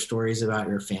about you or stories about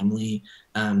your family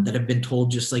that have been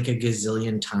told just like a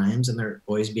gazillion times and they're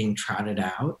always being trotted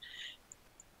out,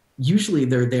 usually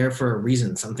they're there for a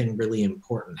reason. Something really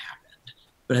important happened.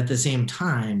 But at the same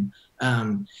time,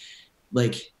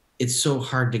 like it's so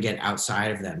hard to get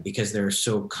outside of them because they're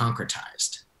so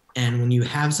concretized. And when you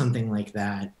have something like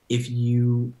that, if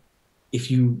you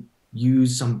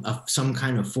use some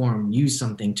kind of form, use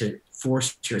something to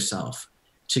force yourself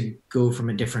to go from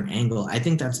a different angle, I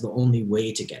think that's the only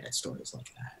way to get at stories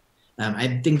like that.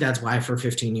 I think that's why for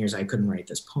 15 years I couldn't write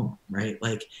this poem, right?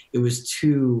 Like it was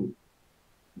too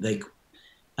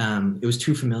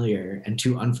familiar and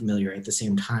too unfamiliar at the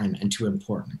same time and too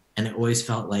important. And it always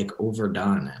felt like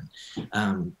overdone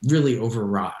and really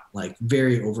overwrought, like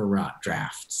very overwrought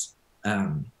drafts.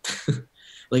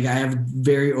 Like I have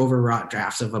very overwrought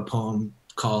drafts of a poem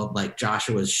called like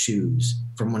Joshua's Shoes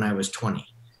from when I was 20.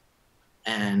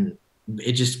 And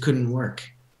it just couldn't work.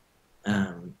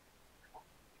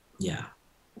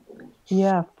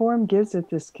 Yeah, form gives it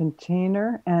this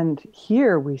container. And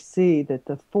here we see that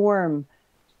the form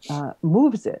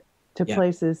moves it to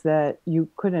places that you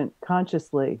couldn't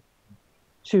consciously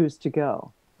choose to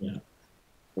go. Yeah.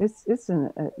 It's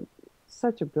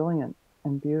such a brilliant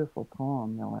and beautiful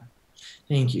poem, Miller.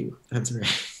 Thank you. That's very,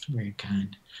 very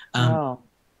kind. Wow.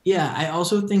 Yeah, I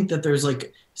also think that there's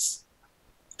like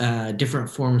different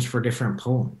forms for different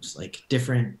poems. Like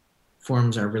different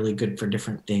forms are really good for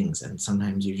different things. And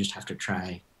sometimes you just have to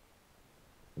try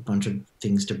a bunch of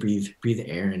things to breathe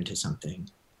air into something.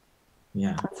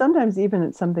 Yeah. Sometimes even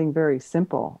it's something very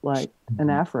simple, like an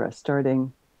aphora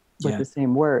starting with the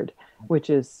same word,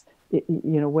 which is,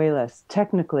 way less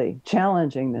technically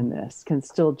challenging than this, can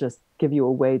still just give you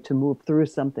a way to move through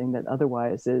something that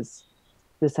otherwise is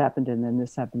this happened and then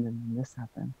this happened and then this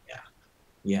happened.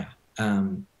 Yeah.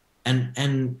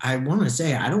 And I want to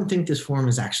say, I don't think this form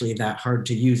is actually that hard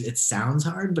to use. It sounds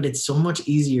hard, but it's so much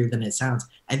easier than it sounds.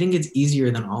 I think it's easier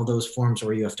than all those forms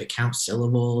where you have to count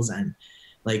syllables and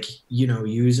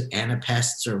use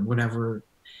anapests or whatever,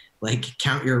 like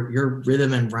count your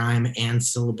rhythm and rhyme and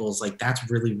syllables. Like that's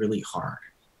really, really hard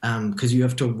because you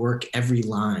have to work every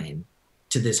line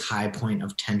to this high point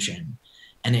of tension.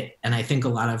 And I think a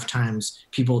lot of times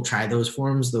people try those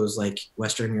forms, those like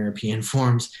Western European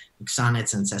forms, like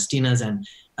sonnets and sestinas. And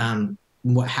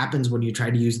what happens when you try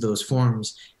to use those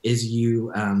forms is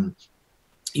you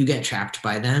get trapped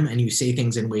by them and you say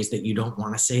things in ways that you don't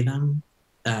want to say them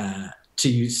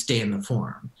to stay in the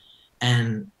form.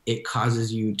 And it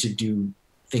causes you to do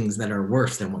things that are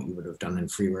worse than what you would have done in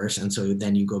free verse. And so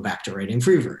then you go back to writing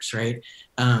free verse, right?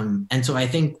 And so I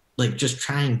think like just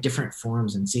trying different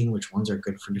forms and seeing which ones are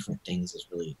good for different things is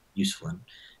really useful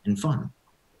and fun.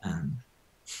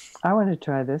 I want to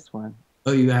try this one.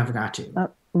 Oh, you have got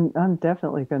to. I'm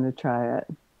definitely going to try it.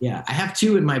 Yeah, I have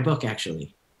two in my book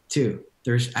actually. I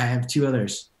have two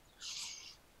others.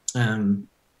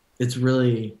 It's a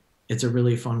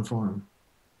really fun form.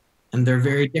 And they're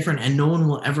very different and no one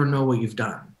will ever know what you've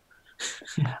done.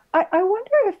 I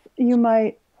wonder if you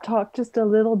might talk just a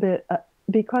little bit,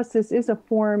 because this is a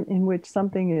form in which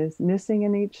something is missing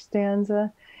in each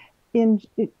stanza,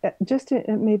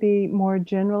 maybe more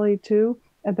generally too,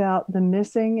 about the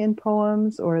missing in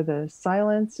poems or the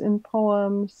silence in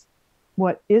poems,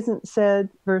 what isn't said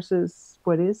versus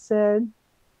what is said.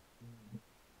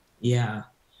 Yeah.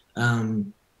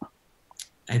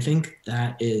 I think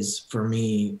that is, for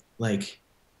me, like,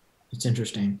 it's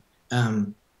interesting.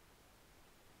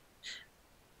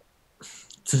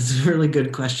 It's a really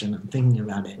good question. I'm thinking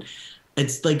about it.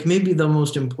 It's like maybe the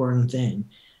most important thing.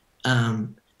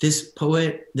 This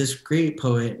great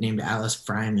poet named Alice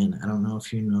Fryman, I don't know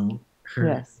if you know her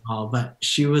at all, but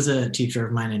she was a teacher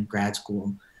of mine in grad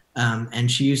school. And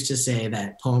she used to say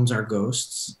that poems are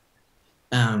ghosts.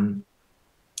 And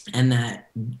that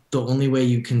the only way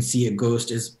you can see a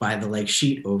ghost is by the like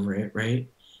sheet over it, right?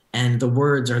 And the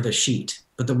words are the sheet,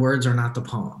 but the words are not the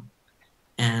poem.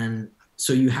 And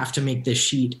so you have to make the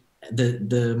sheet,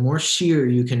 the more sheer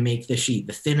you can make the sheet,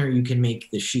 the thinner you can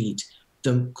make the sheet,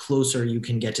 the closer you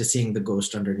can get to seeing the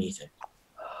ghost underneath it.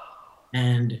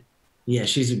 And yeah,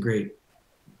 she's a great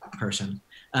person.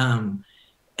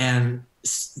 And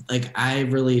like, I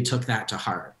really took that to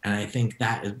heart. And I think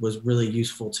that was really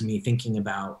useful to me, thinking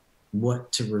about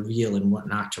what to reveal and what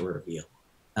not to reveal.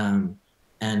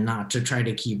 And not to try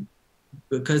to keep,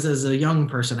 because as a young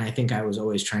person, I think I was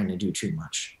always trying to do too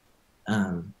much.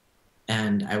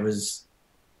 And I was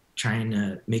trying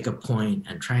to make a point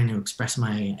and trying to express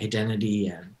my identity.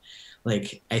 And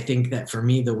like, I think that for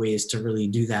me, the ways to really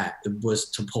do that was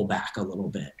to pull back a little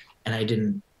bit. And I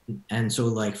didn't. And so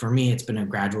like, for me, it's been a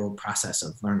gradual process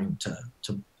of learning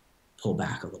to pull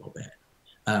back a little bit.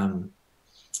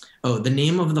 The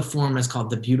name of the form is called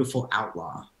The Beautiful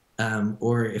Outlaw.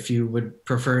 Or if you would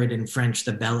prefer it in French,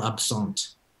 the Belle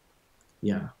Absente.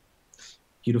 Yeah,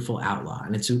 Beautiful Outlaw.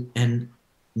 And it's an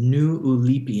New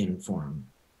Oulipian form.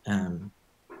 And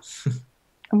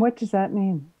what does that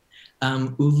mean?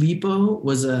 Oulipo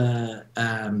was a,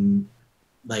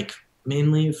 like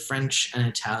mainly French and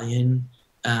Italian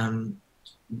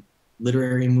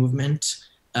literary movement.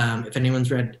 If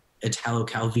anyone's read Italo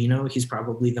Calvino, he's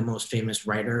probably the most famous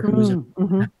writer who was in that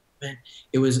movement.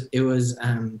 It was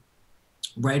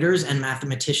writers and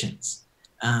mathematicians.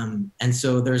 And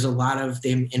so there's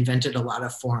they invented a lot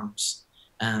of forms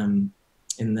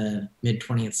in the mid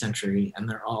 20th century, and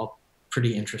they're all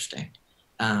pretty interesting.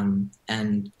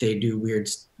 And they do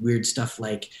weird stuff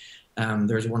like,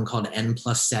 there's one called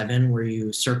N+7, where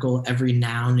you circle every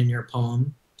noun in your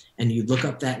poem and you look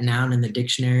up that noun in the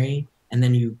dictionary, and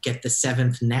then you get the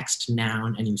 7th next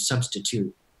noun and you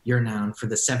substitute your noun for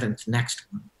the 7th next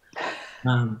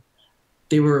one.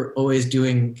 They were always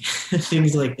doing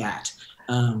things like that.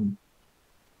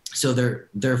 So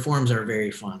their forms are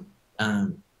very fun.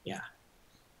 Yeah.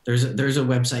 There's a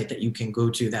website that you can go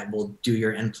to that will do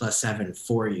your N+7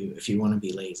 for you if you want to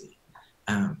be lazy.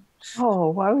 Oh,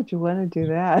 why would you want to do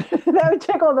that? That would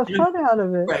take all the fun out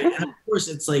of it. Right. And of course,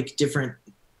 it's like different.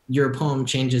 Your poem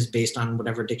changes based on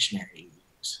whatever dictionary you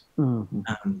use.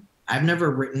 Mm-hmm. I've never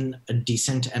written a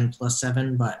decent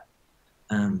N+7, but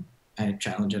I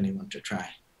challenge anyone to try.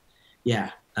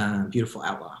 Yeah. Beautiful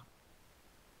Outlaw.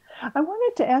 I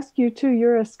wanted to ask you too,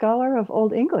 you're a scholar of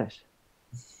Old English.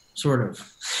 Sort of.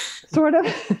 Sort of?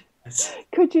 Yes.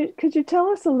 Could you tell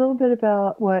us a little bit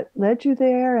about what led you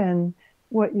there and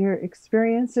what your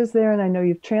experience is there? And I know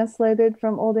you've translated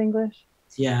from Old English.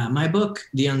 Yeah, my book,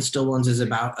 The Unstill Ones, is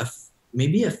about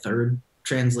maybe a third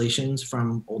translations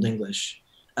from Old English.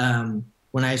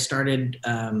 When I started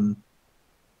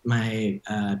my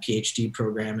PhD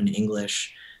program in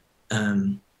English,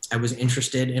 I was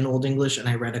interested in Old English, and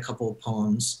I read a couple of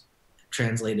poems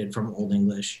translated from Old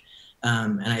English.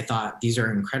 And I thought, these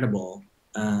are incredible.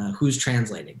 Who's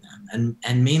translating them?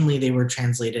 And mainly they were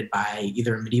translated by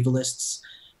either medievalists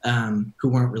who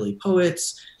weren't really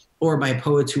poets, or by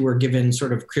poets who were given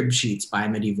sort of crib sheets by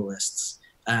medievalists.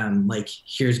 Like,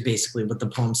 here's basically what the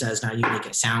poem says, now you make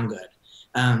it sound good.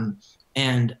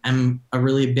 And I'm a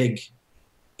really big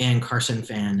Anne Carson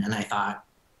fan, and I thought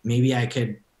maybe I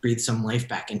could breathe some life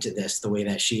back into this the way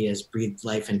that she has breathed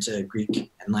life into Greek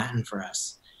and Latin for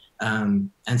us.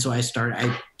 And so I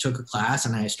took a class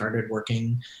and I started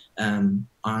working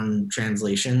on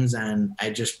translations, and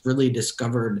I just really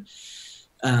discovered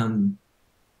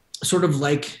sort of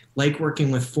like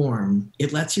working with form,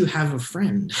 it lets you have a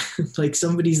friend, like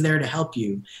somebody's there to help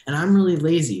you. And I'm really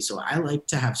lazy, so I like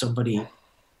to have somebody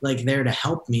like there to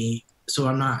help me, so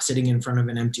I'm not sitting in front of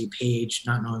an empty page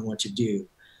not knowing what to do.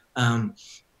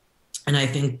 And I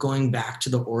think going back to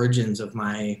the origins of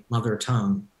my mother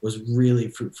tongue was really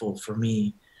fruitful for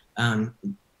me.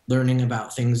 Learning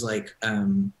about things like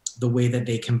the way that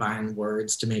they combine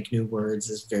words to make new words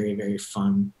is very, very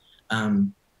fun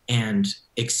and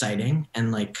exciting,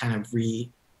 and like kind of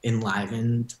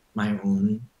re-enlivened my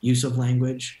own use of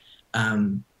language.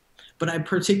 But I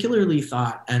particularly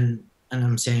thought, and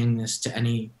I'm saying this to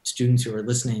any students who are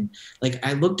listening, like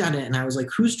I looked at it and I was like,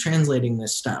 who's translating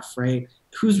this stuff, right?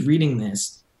 Who's reading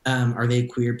this? Are they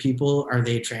queer people? Are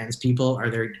they trans people? Are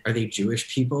they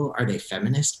Jewish people? Are they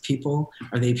feminist people?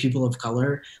 Are they people of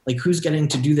color? Like, who's getting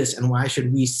to do this, and why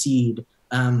should we cede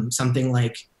something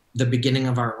like the beginning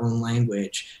of our own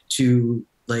language to,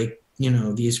 like, you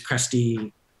know, these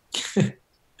crusty,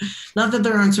 not that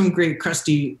there aren't some great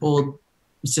crusty old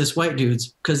cis white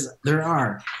dudes, because there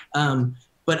are,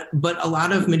 but a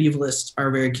lot of medievalists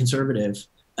are very conservative,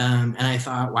 and I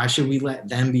thought, why should we let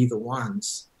them be the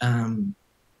ones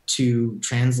to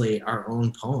translate our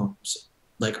own poems,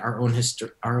 like our own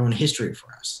history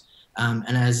for us?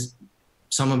 And as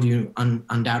some of you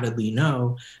undoubtedly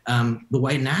know, the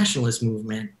white nationalist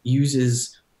movement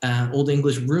uses Old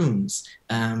English runes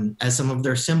as some of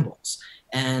their symbols.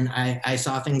 And I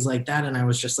saw things like that, and I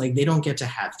was just like, they don't get to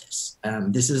have this.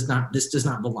 This does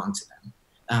not belong to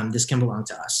them. This can belong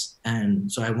to us.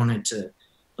 And so I wanted to,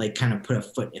 like, kind of put a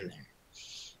foot in there.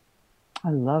 I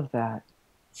love that.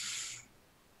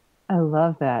 I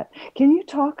love that. Can you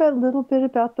talk a little bit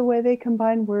about the way they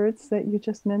combine words that you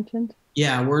just mentioned?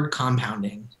 Yeah, word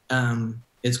compounding,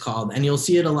 it's called. And you'll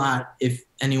see it a lot if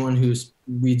anyone who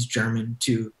reads German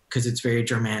too, because it's very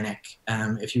Germanic.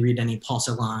 If you read any Paul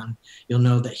Celan, you'll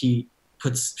know that he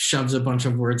shoves a bunch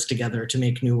of words together to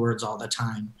make new words all the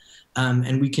time.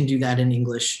 And we can do that in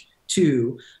English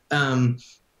too.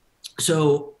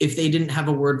 So if they didn't have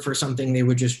a word for something, they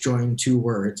would just join two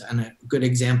words. And a good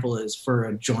example is for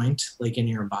a joint, like in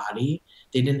your body,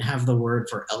 they didn't have the word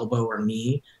for elbow or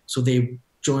knee. So they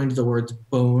joined the words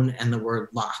bone and the word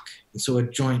lock. And so a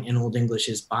joint in Old English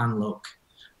is banlock,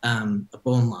 a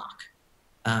bone lock.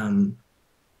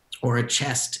 Or a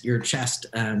chest, your chest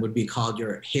would be called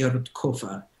your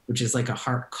Heertkoffer, which is like a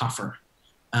heart coffer.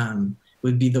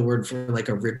 Would be the word for like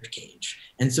a rib cage.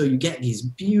 And so you get these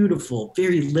beautiful,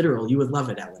 very literal, you would love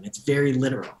it, Ellen, it's very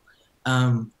literal,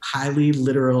 highly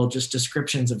literal, just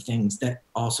descriptions of things that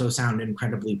also sound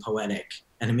incredibly poetic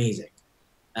and amazing.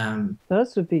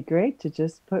 Those would be great to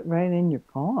just put right in your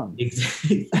poem.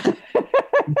 Exactly.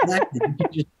 Exactly. You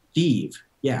can just thieve.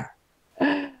 Yeah.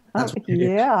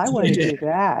 Yeah, I want to do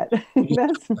that.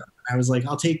 I was like,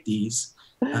 I'll take these.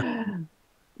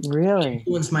 Really?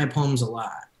 Influence my poems a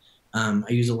lot. I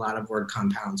use a lot of word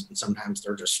compounds, and sometimes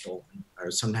they're just stolen, or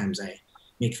sometimes I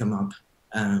make them up.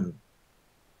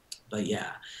 But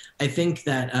yeah, I think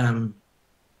that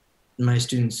my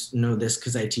students know this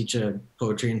because I teach a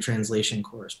poetry and translation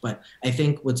course. But I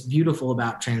think what's beautiful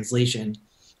about translation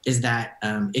is that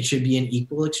it should be an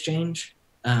equal exchange.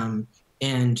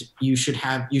 And you should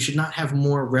not have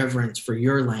more reverence for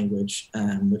your language,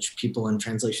 which people in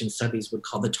translation studies would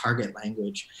call the target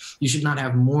language. You should not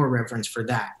have more reverence for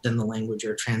that than the language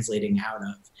you're translating out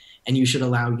of. And you should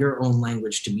allow your own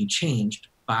language to be changed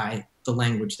by the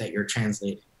language that you're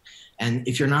translating. And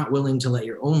if you're not willing to let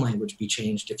your own language be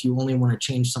changed, if you only want to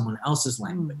change someone else's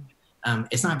language,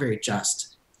 it's not very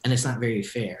just, and it's not very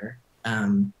fair.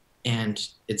 And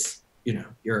it's, you know,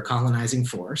 you're a colonizing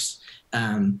force.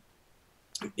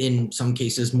 In some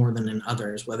cases more than in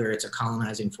others, whether it's a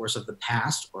colonizing force of the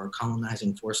past or a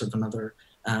colonizing force of another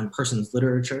person's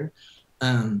literature.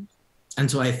 And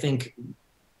so I think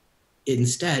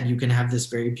instead you can have this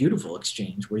very beautiful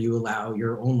exchange where you allow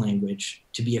your own language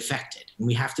to be affected. And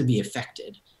we have to be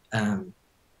affected,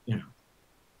 you know,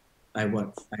 by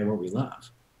what we love.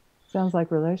 Sounds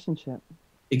like relationship.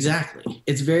 Exactly.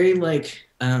 It's very like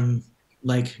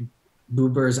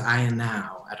Buber's I and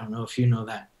Thou. I don't know if you know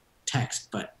that text,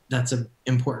 but that's an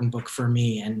important book for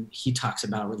me, and he talks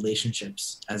about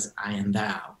relationships as I and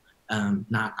thou,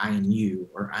 not I and you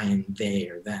or I and they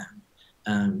or them,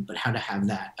 but how to have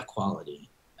that equality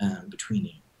between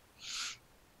you.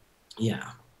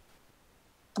 Yeah,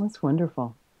 that's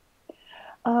wonderful.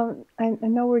 I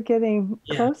know we're getting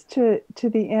close to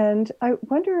the end. I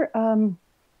wonder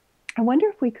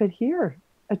if we could hear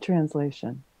a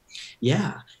translation.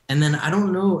 Yeah, and then I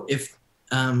don't know if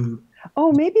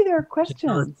oh, maybe there are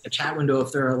questions. A chat window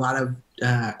if there are a lot of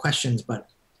questions, but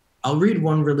I'll read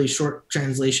one really short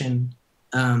translation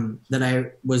that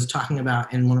I was talking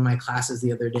about in one of my classes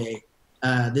the other day.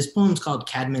 This poem's called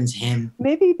Cadman's Hymn.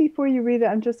 Maybe before you read it,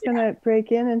 I'm just going to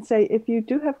break in and say, if you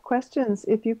do have questions,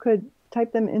 if you could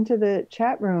type them into the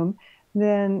chat room,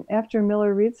 then after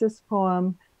Miller reads this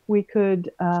poem, we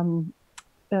could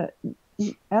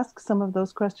ask some of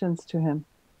those questions to him.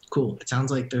 Cool. It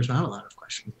sounds like there's not a lot of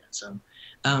questions yet. So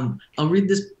I'll read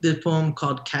this poem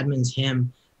called Cadman's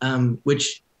Hymn,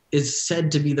 which is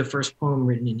said to be the first poem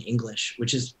written in English,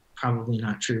 which is probably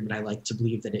not true, but I like to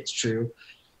believe that it's true.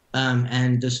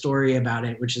 And the story about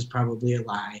it, which is probably a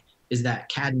lie, is that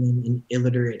Cadman, an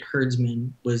illiterate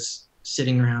herdsman, was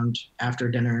sitting around after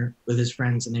dinner with his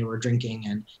friends, and they were drinking,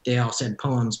 and they all said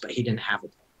poems, but he didn't have a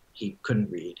poem. He couldn't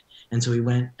read. And so he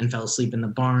went and fell asleep in the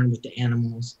barn with the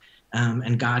animals,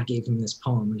 and God gave him this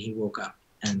poem, and he woke up.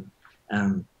 And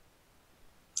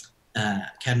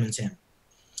Cadman's hymn.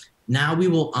 Now we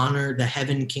will honor the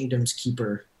heaven kingdom's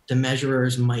keeper, the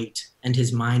measurer's might and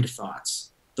his mind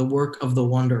thoughts, the work of the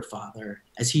wonder Father,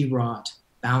 as he wrought,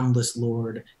 boundless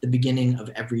Lord, the beginning of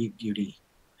every beauty.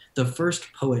 The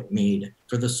first poet made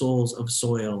for the souls of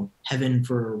soil, heaven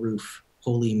for a roof,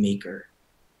 holy maker.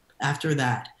 After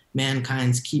that,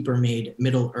 mankind's keeper made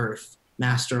middle earth,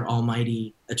 master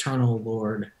almighty, eternal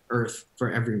Lord, earth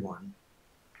for everyone.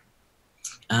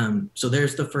 So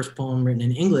there's the first poem written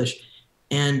in English.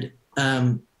 And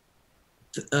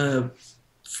a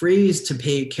phrase to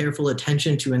pay careful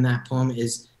attention to in that poem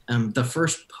is the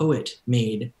first poet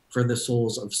made for the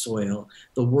souls of soil.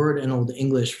 The word in Old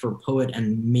English for poet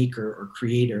and maker or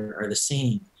creator are the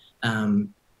same,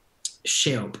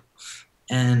 sheop.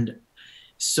 And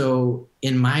so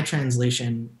in my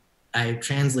translation, I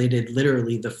translated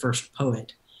literally the first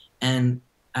poet, and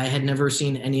I had never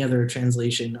seen any other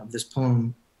translation of this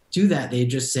poem do that. They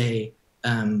just say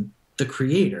the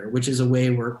creator, which is a way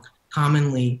we're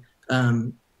commonly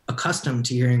accustomed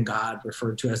to hearing God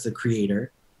referred to as the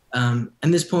creator. And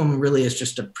this poem really is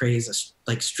just a praise,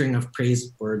 like string of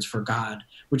praise words for God,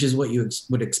 which is what you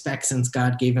would expect since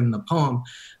God gave him the poem,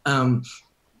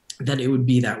 that it would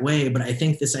be that way. But I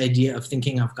think this idea of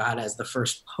thinking of God as the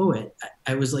first poet,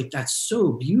 I was like, that's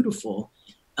so beautiful.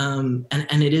 And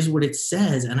it is what it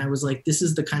says. And I was like, this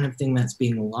is the kind of thing that's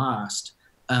being lost.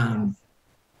 And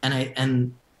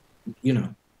you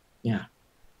know, yeah.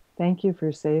 Thank you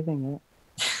for saving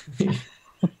it.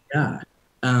 Yeah.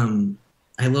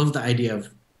 I love the idea of,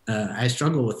 I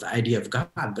struggle with the idea of God,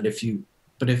 but if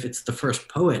it's the first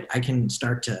poet, I can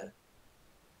start to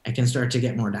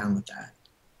get more down with that.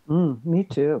 Me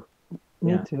too.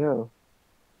 Me too.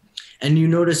 And you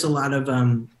notice a lot of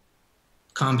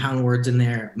compound words in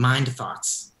there. Mind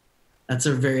thoughts. That's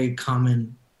a very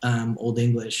common Old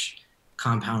English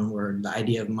compound word, the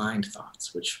idea of mind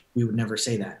thoughts, which we would never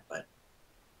say that, but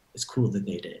it's cool that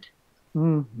they did.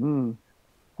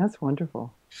 That's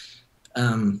wonderful.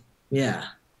 Yeah.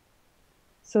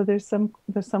 So there's some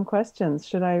questions.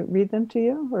 Should I read them to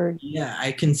you, or? Yeah,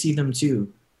 I can see them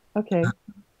too. Okay.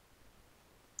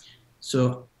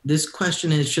 So this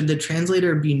question is, should the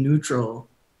translator be neutral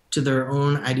to their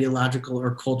own ideological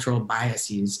or cultural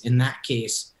biases? In that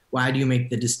case, why do you make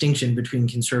the distinction between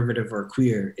conservative or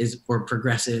queer or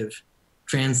progressive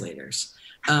translators?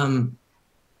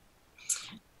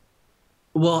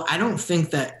 Well, I don't think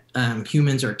that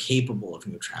humans are capable of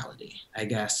neutrality, I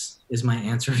guess, is my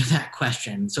answer to that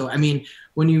question. So, I mean,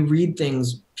 when you read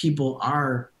things, people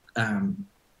are,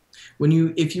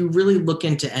 if you really look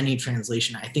into any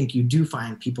translation, I think you do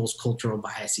find people's cultural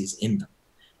biases in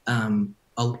them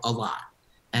a lot.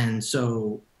 And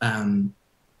so,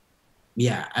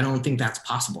 yeah, I don't think that's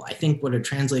possible. I think what a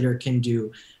translator can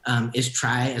do is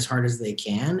try as hard as they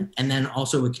can, and then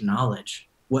also acknowledge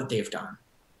what they've done,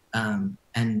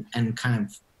 and kind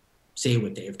of say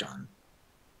what they've done.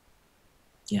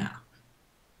 Yeah.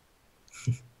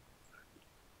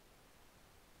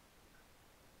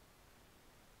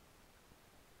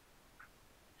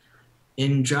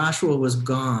 In Joshua Was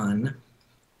Gone,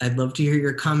 I'd love to hear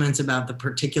your comments about the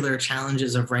particular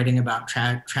challenges of writing about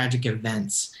tragic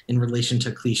events in relation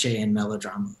to cliche and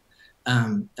melodrama.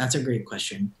 That's a great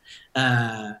question.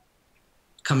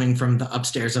 Coming from the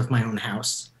upstairs of my own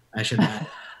house, I should add.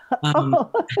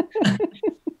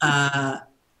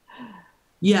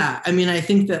 Yeah, I mean, I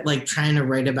think that like trying to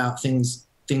write about things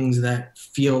that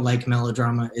feel like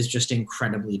melodrama is just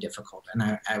incredibly difficult.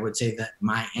 And I would say that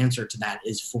my answer to that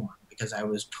is form, because I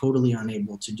was totally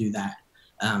unable to do that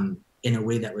in a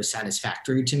way that was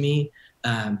satisfactory to me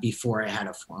before I had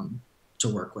a form to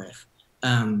work with.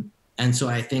 And so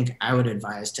I think I would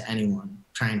advise to anyone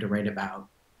trying to write about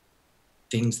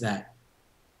things that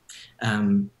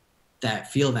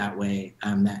that feel that way,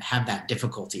 that have that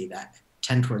difficulty, that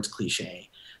tend towards cliche,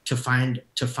 to find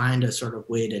a sort of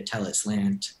way to tell it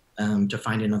slant, to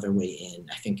find another way in,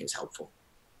 I think is helpful.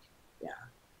 Yeah.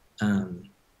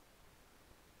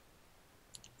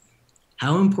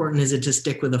 How important is it to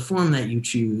stick with a form that you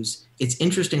choose? It's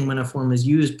interesting when a form is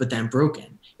used but then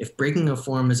broken. If breaking a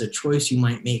form is a choice you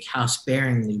might make, how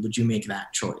sparingly would you make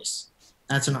that choice?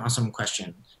 That's an awesome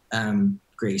question,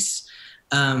 Grace.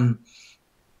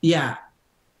 Yeah,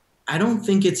 I don't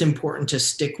think it's important to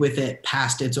stick with it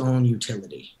past its own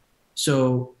utility.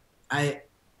 So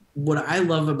what I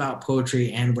love about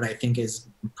poetry, and what I think is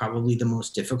probably the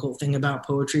most difficult thing about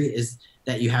poetry, is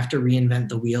that you have to reinvent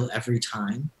the wheel every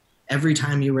time. Every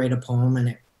time you write a poem and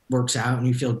it works out and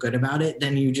you feel good about it,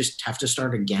 then you just have to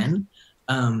start again.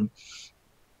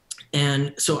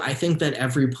 And so I think that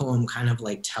every poem kind of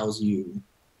like tells you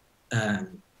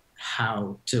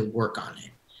how to work on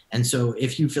it. And so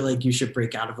if you feel like you should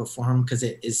break out of a form because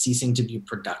it is ceasing to be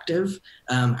productive,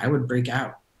 I would break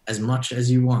out as much as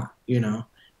you want, you know.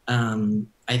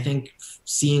 I think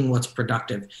seeing what's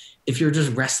productive. If you're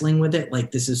just wrestling with it,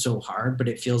 like this is so hard, but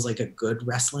it feels like a good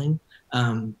wrestling,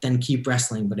 then keep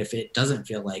wrestling. But if it doesn't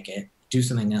feel like it, do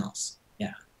something else.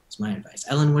 Yeah, that's my advice.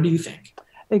 Ellen, what do you think?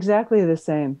 Exactly the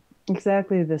same.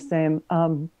 Exactly the same.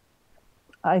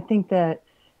 I think that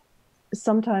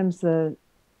sometimes the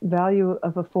value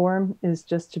of a form is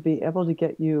just to be able to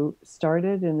get you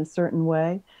started in a certain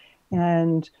way.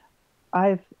 And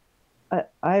I've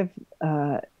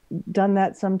done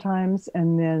that sometimes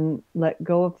and then let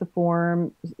go of the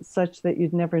form such that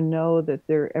you'd never know that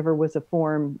there ever was a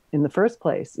form in the first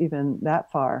place, even that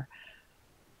far.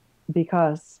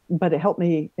 But it helped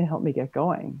me get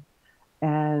going.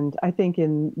 And I think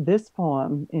in this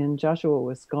poem, in Joshua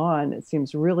Was Gone, it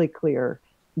seems really clear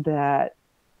that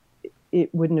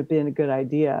it wouldn't have been a good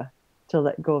idea to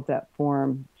let go of that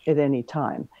form at any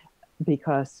time,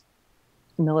 because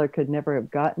Miller could never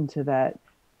have gotten to that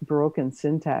broken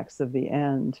syntax of the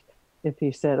end if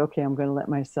he said, okay, I'm going to let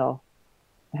myself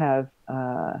have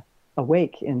a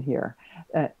wake in here.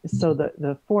 So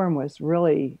the form was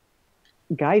really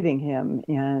guiding him,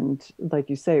 and like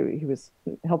you say, he was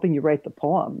helping you write the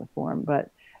poem, the form, but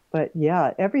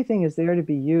yeah, everything is there to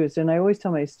be used. And I always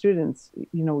tell my students,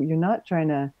 you know, you're not trying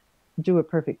to do a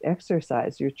perfect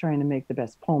exercise, you're trying to make the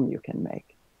best poem you can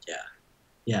make.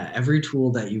 Yeah, every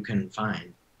tool that you can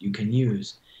find you can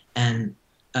use. And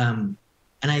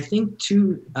I think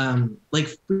too, like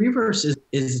free verse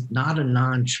is not a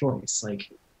non-choice.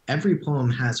 Like every poem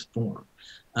has form.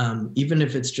 Even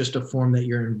if it's just a form that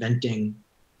you're inventing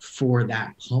for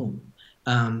that poem.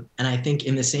 And I think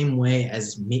in the same way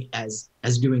as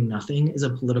doing nothing is a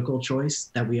political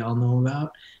choice that we all know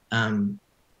about,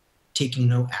 taking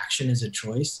no action is a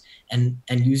choice, and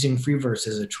using free verse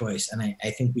is a choice. And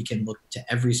I think we can look to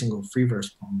every single free verse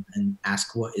poem and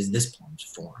ask, what is this poem's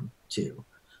form too?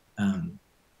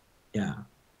 Yeah.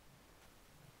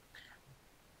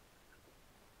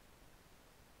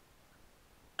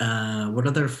 What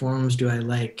other forms do I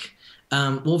like?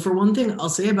 Well, for one thing, I'll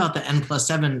say about the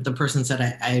N+7, the person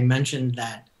said I mentioned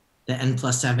that the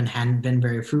N+7 hadn't been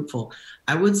very fruitful.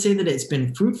 I would say that it's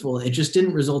been fruitful. It just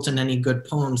didn't result in any good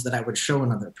poems that I would show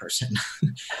another person.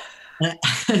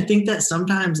 I think that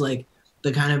sometimes like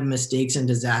the kind of mistakes and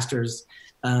disasters,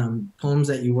 poems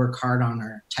that you work hard on,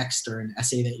 or text or an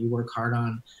essay that you work hard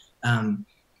on,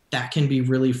 that can be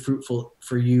really fruitful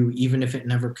for you, even if it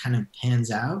never kind of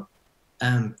pans out.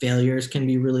 Failures can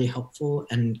be really helpful,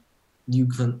 and you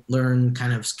can learn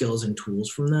kind of skills and tools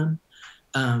from them.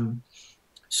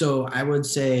 So I would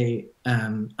say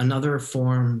another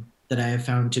form that I have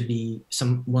found to be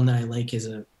one that I like is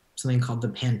something called the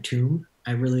pantoum.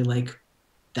 I really like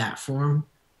that form,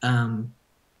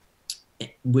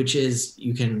 which is,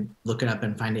 you can look it up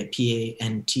and find it,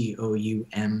 Pantoum,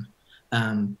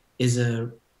 is a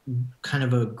kind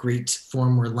of a great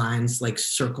form where lines like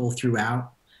circle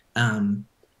throughout,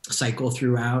 cycle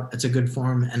throughout. It's a good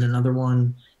form. And another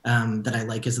one that I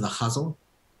like is the hustle,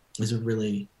 is a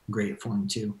really great form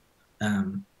too,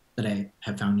 that I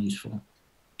have found useful.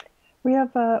 We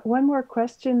have one more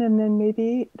question, and then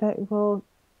maybe that will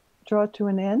draw to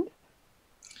an end.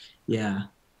 Yeah.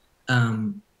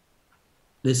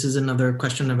 This is another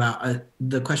question about,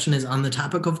 the question is, on the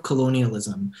topic of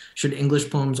colonialism, should English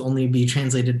poems only be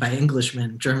translated by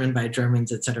Englishmen, German by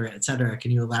Germans, et cetera, et cetera? Can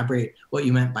you elaborate what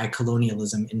you meant by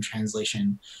colonialism in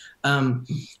translation? I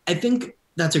think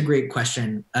that's a great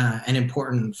question, and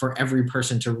important for every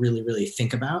person to really, really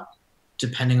think about,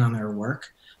 depending on their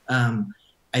work.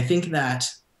 I think that,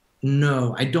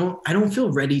 no, I don't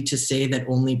feel ready to say that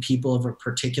only people of a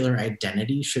particular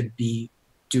identity should be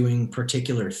doing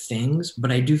particular things, but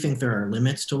I do think there are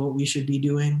limits to what we should be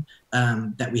doing,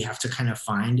 that we have to kind of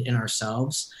find in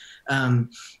ourselves.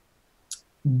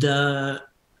 The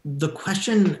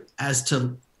question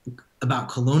about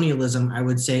colonialism, I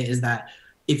would say, is that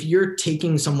if you're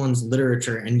taking someone's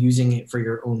literature and using it for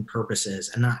your own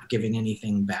purposes and not giving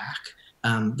anything back,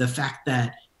 the fact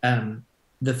that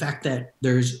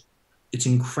it's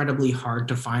incredibly hard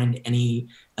to find any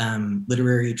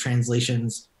literary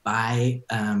translations by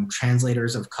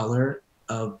translators of color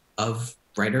of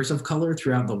writers of color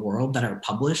throughout the world that are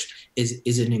published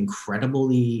is an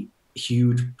incredibly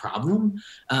huge problem.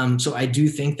 So I do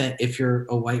think that if you're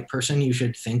a white person, you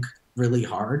should think really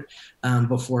hard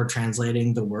before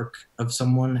translating the work of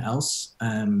someone else,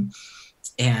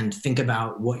 and think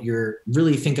about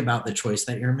think about the choice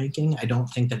that you're making. I don't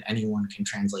think that anyone can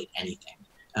translate anything.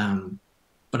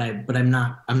 But I'm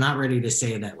not ready to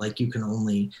say that like you can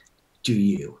only do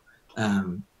you,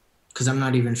 because I'm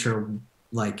not even sure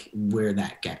like where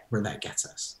that gets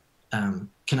us.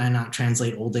 Can I not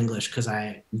translate Old English because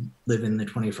I live in the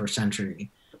 21st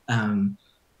century?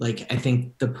 Like I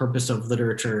think the purpose of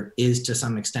literature is to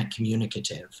some extent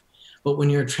communicative, but when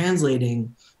you're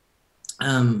translating,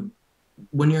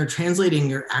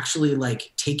 you're actually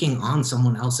like taking on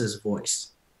someone else's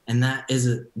voice, and that is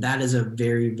a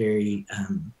very, very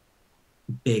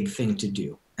big thing to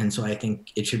do. And so I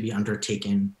think it should be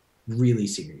undertaken really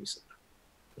seriously.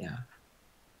 Yeah.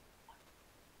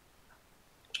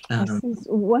 I see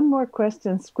one more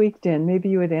question squeaked in. Maybe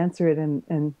you would answer it,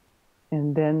 and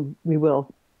then we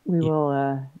will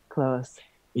close.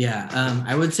 Yeah,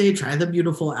 I would say try the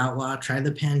Beautiful Outlaw, try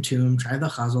the Pantoum, try the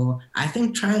Ghazal. I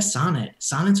think try a sonnet.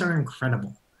 Sonnets are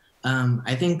incredible.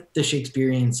 I think the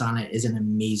Shakespearean sonnet is an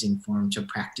amazing form to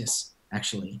practice,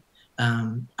 actually.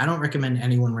 I don't recommend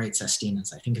anyone write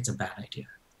sestinas. I think it's a bad idea.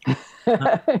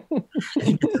 I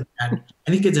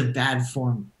think it's a bad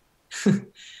form.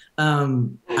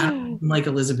 I don't like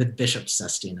Elizabeth Bishop's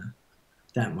sestina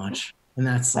that much, and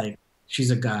that's like,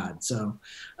 she's a god. So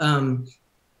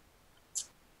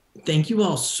thank you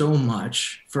all so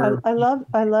much for. I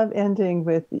love ending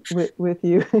with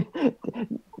you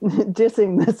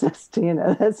dissing the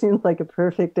sestina. That seems like a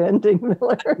perfect ending,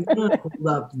 Miller. I'm gonna hold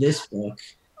up this book.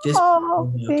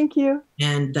 Book, thank you.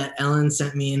 And that Ellen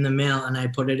sent me in the mail, and I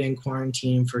put it in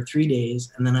quarantine for 3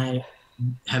 days, and then I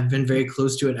have been very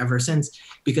close to it ever since,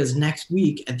 because next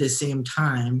week at the same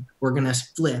time we're gonna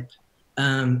flip,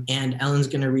 and Ellen's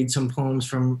gonna read some poems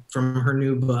from her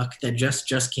new book that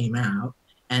just came out,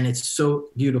 and it's so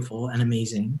beautiful and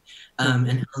amazing. And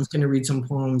Ellen's gonna read some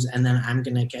poems, and then I'm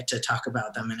gonna get to talk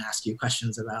about them and ask you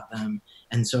questions about them,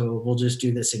 and so we'll just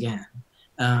do this again.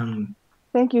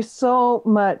 Thank you so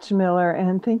much, Miller,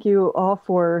 and thank you all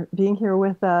for being here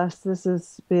with us. This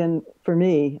has been, for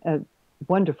me, a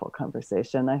wonderful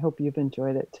conversation. I hope you've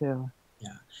enjoyed it too.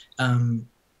 Yeah,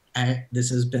 this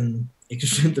has been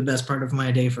the best part of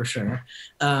my day for sure.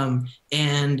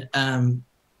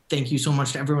 Thank you so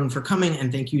much to everyone for coming,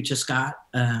 and thank you to Scott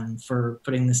for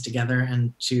putting this together,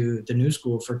 and to the New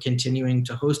School for continuing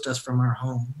to host us from our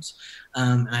homes.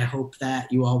 And I hope that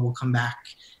you all will come back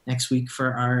next week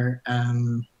for our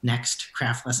next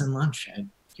craft lesson lunch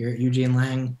here at Eugene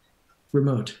Lang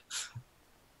Remote.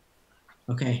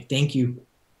 Okay, thank you.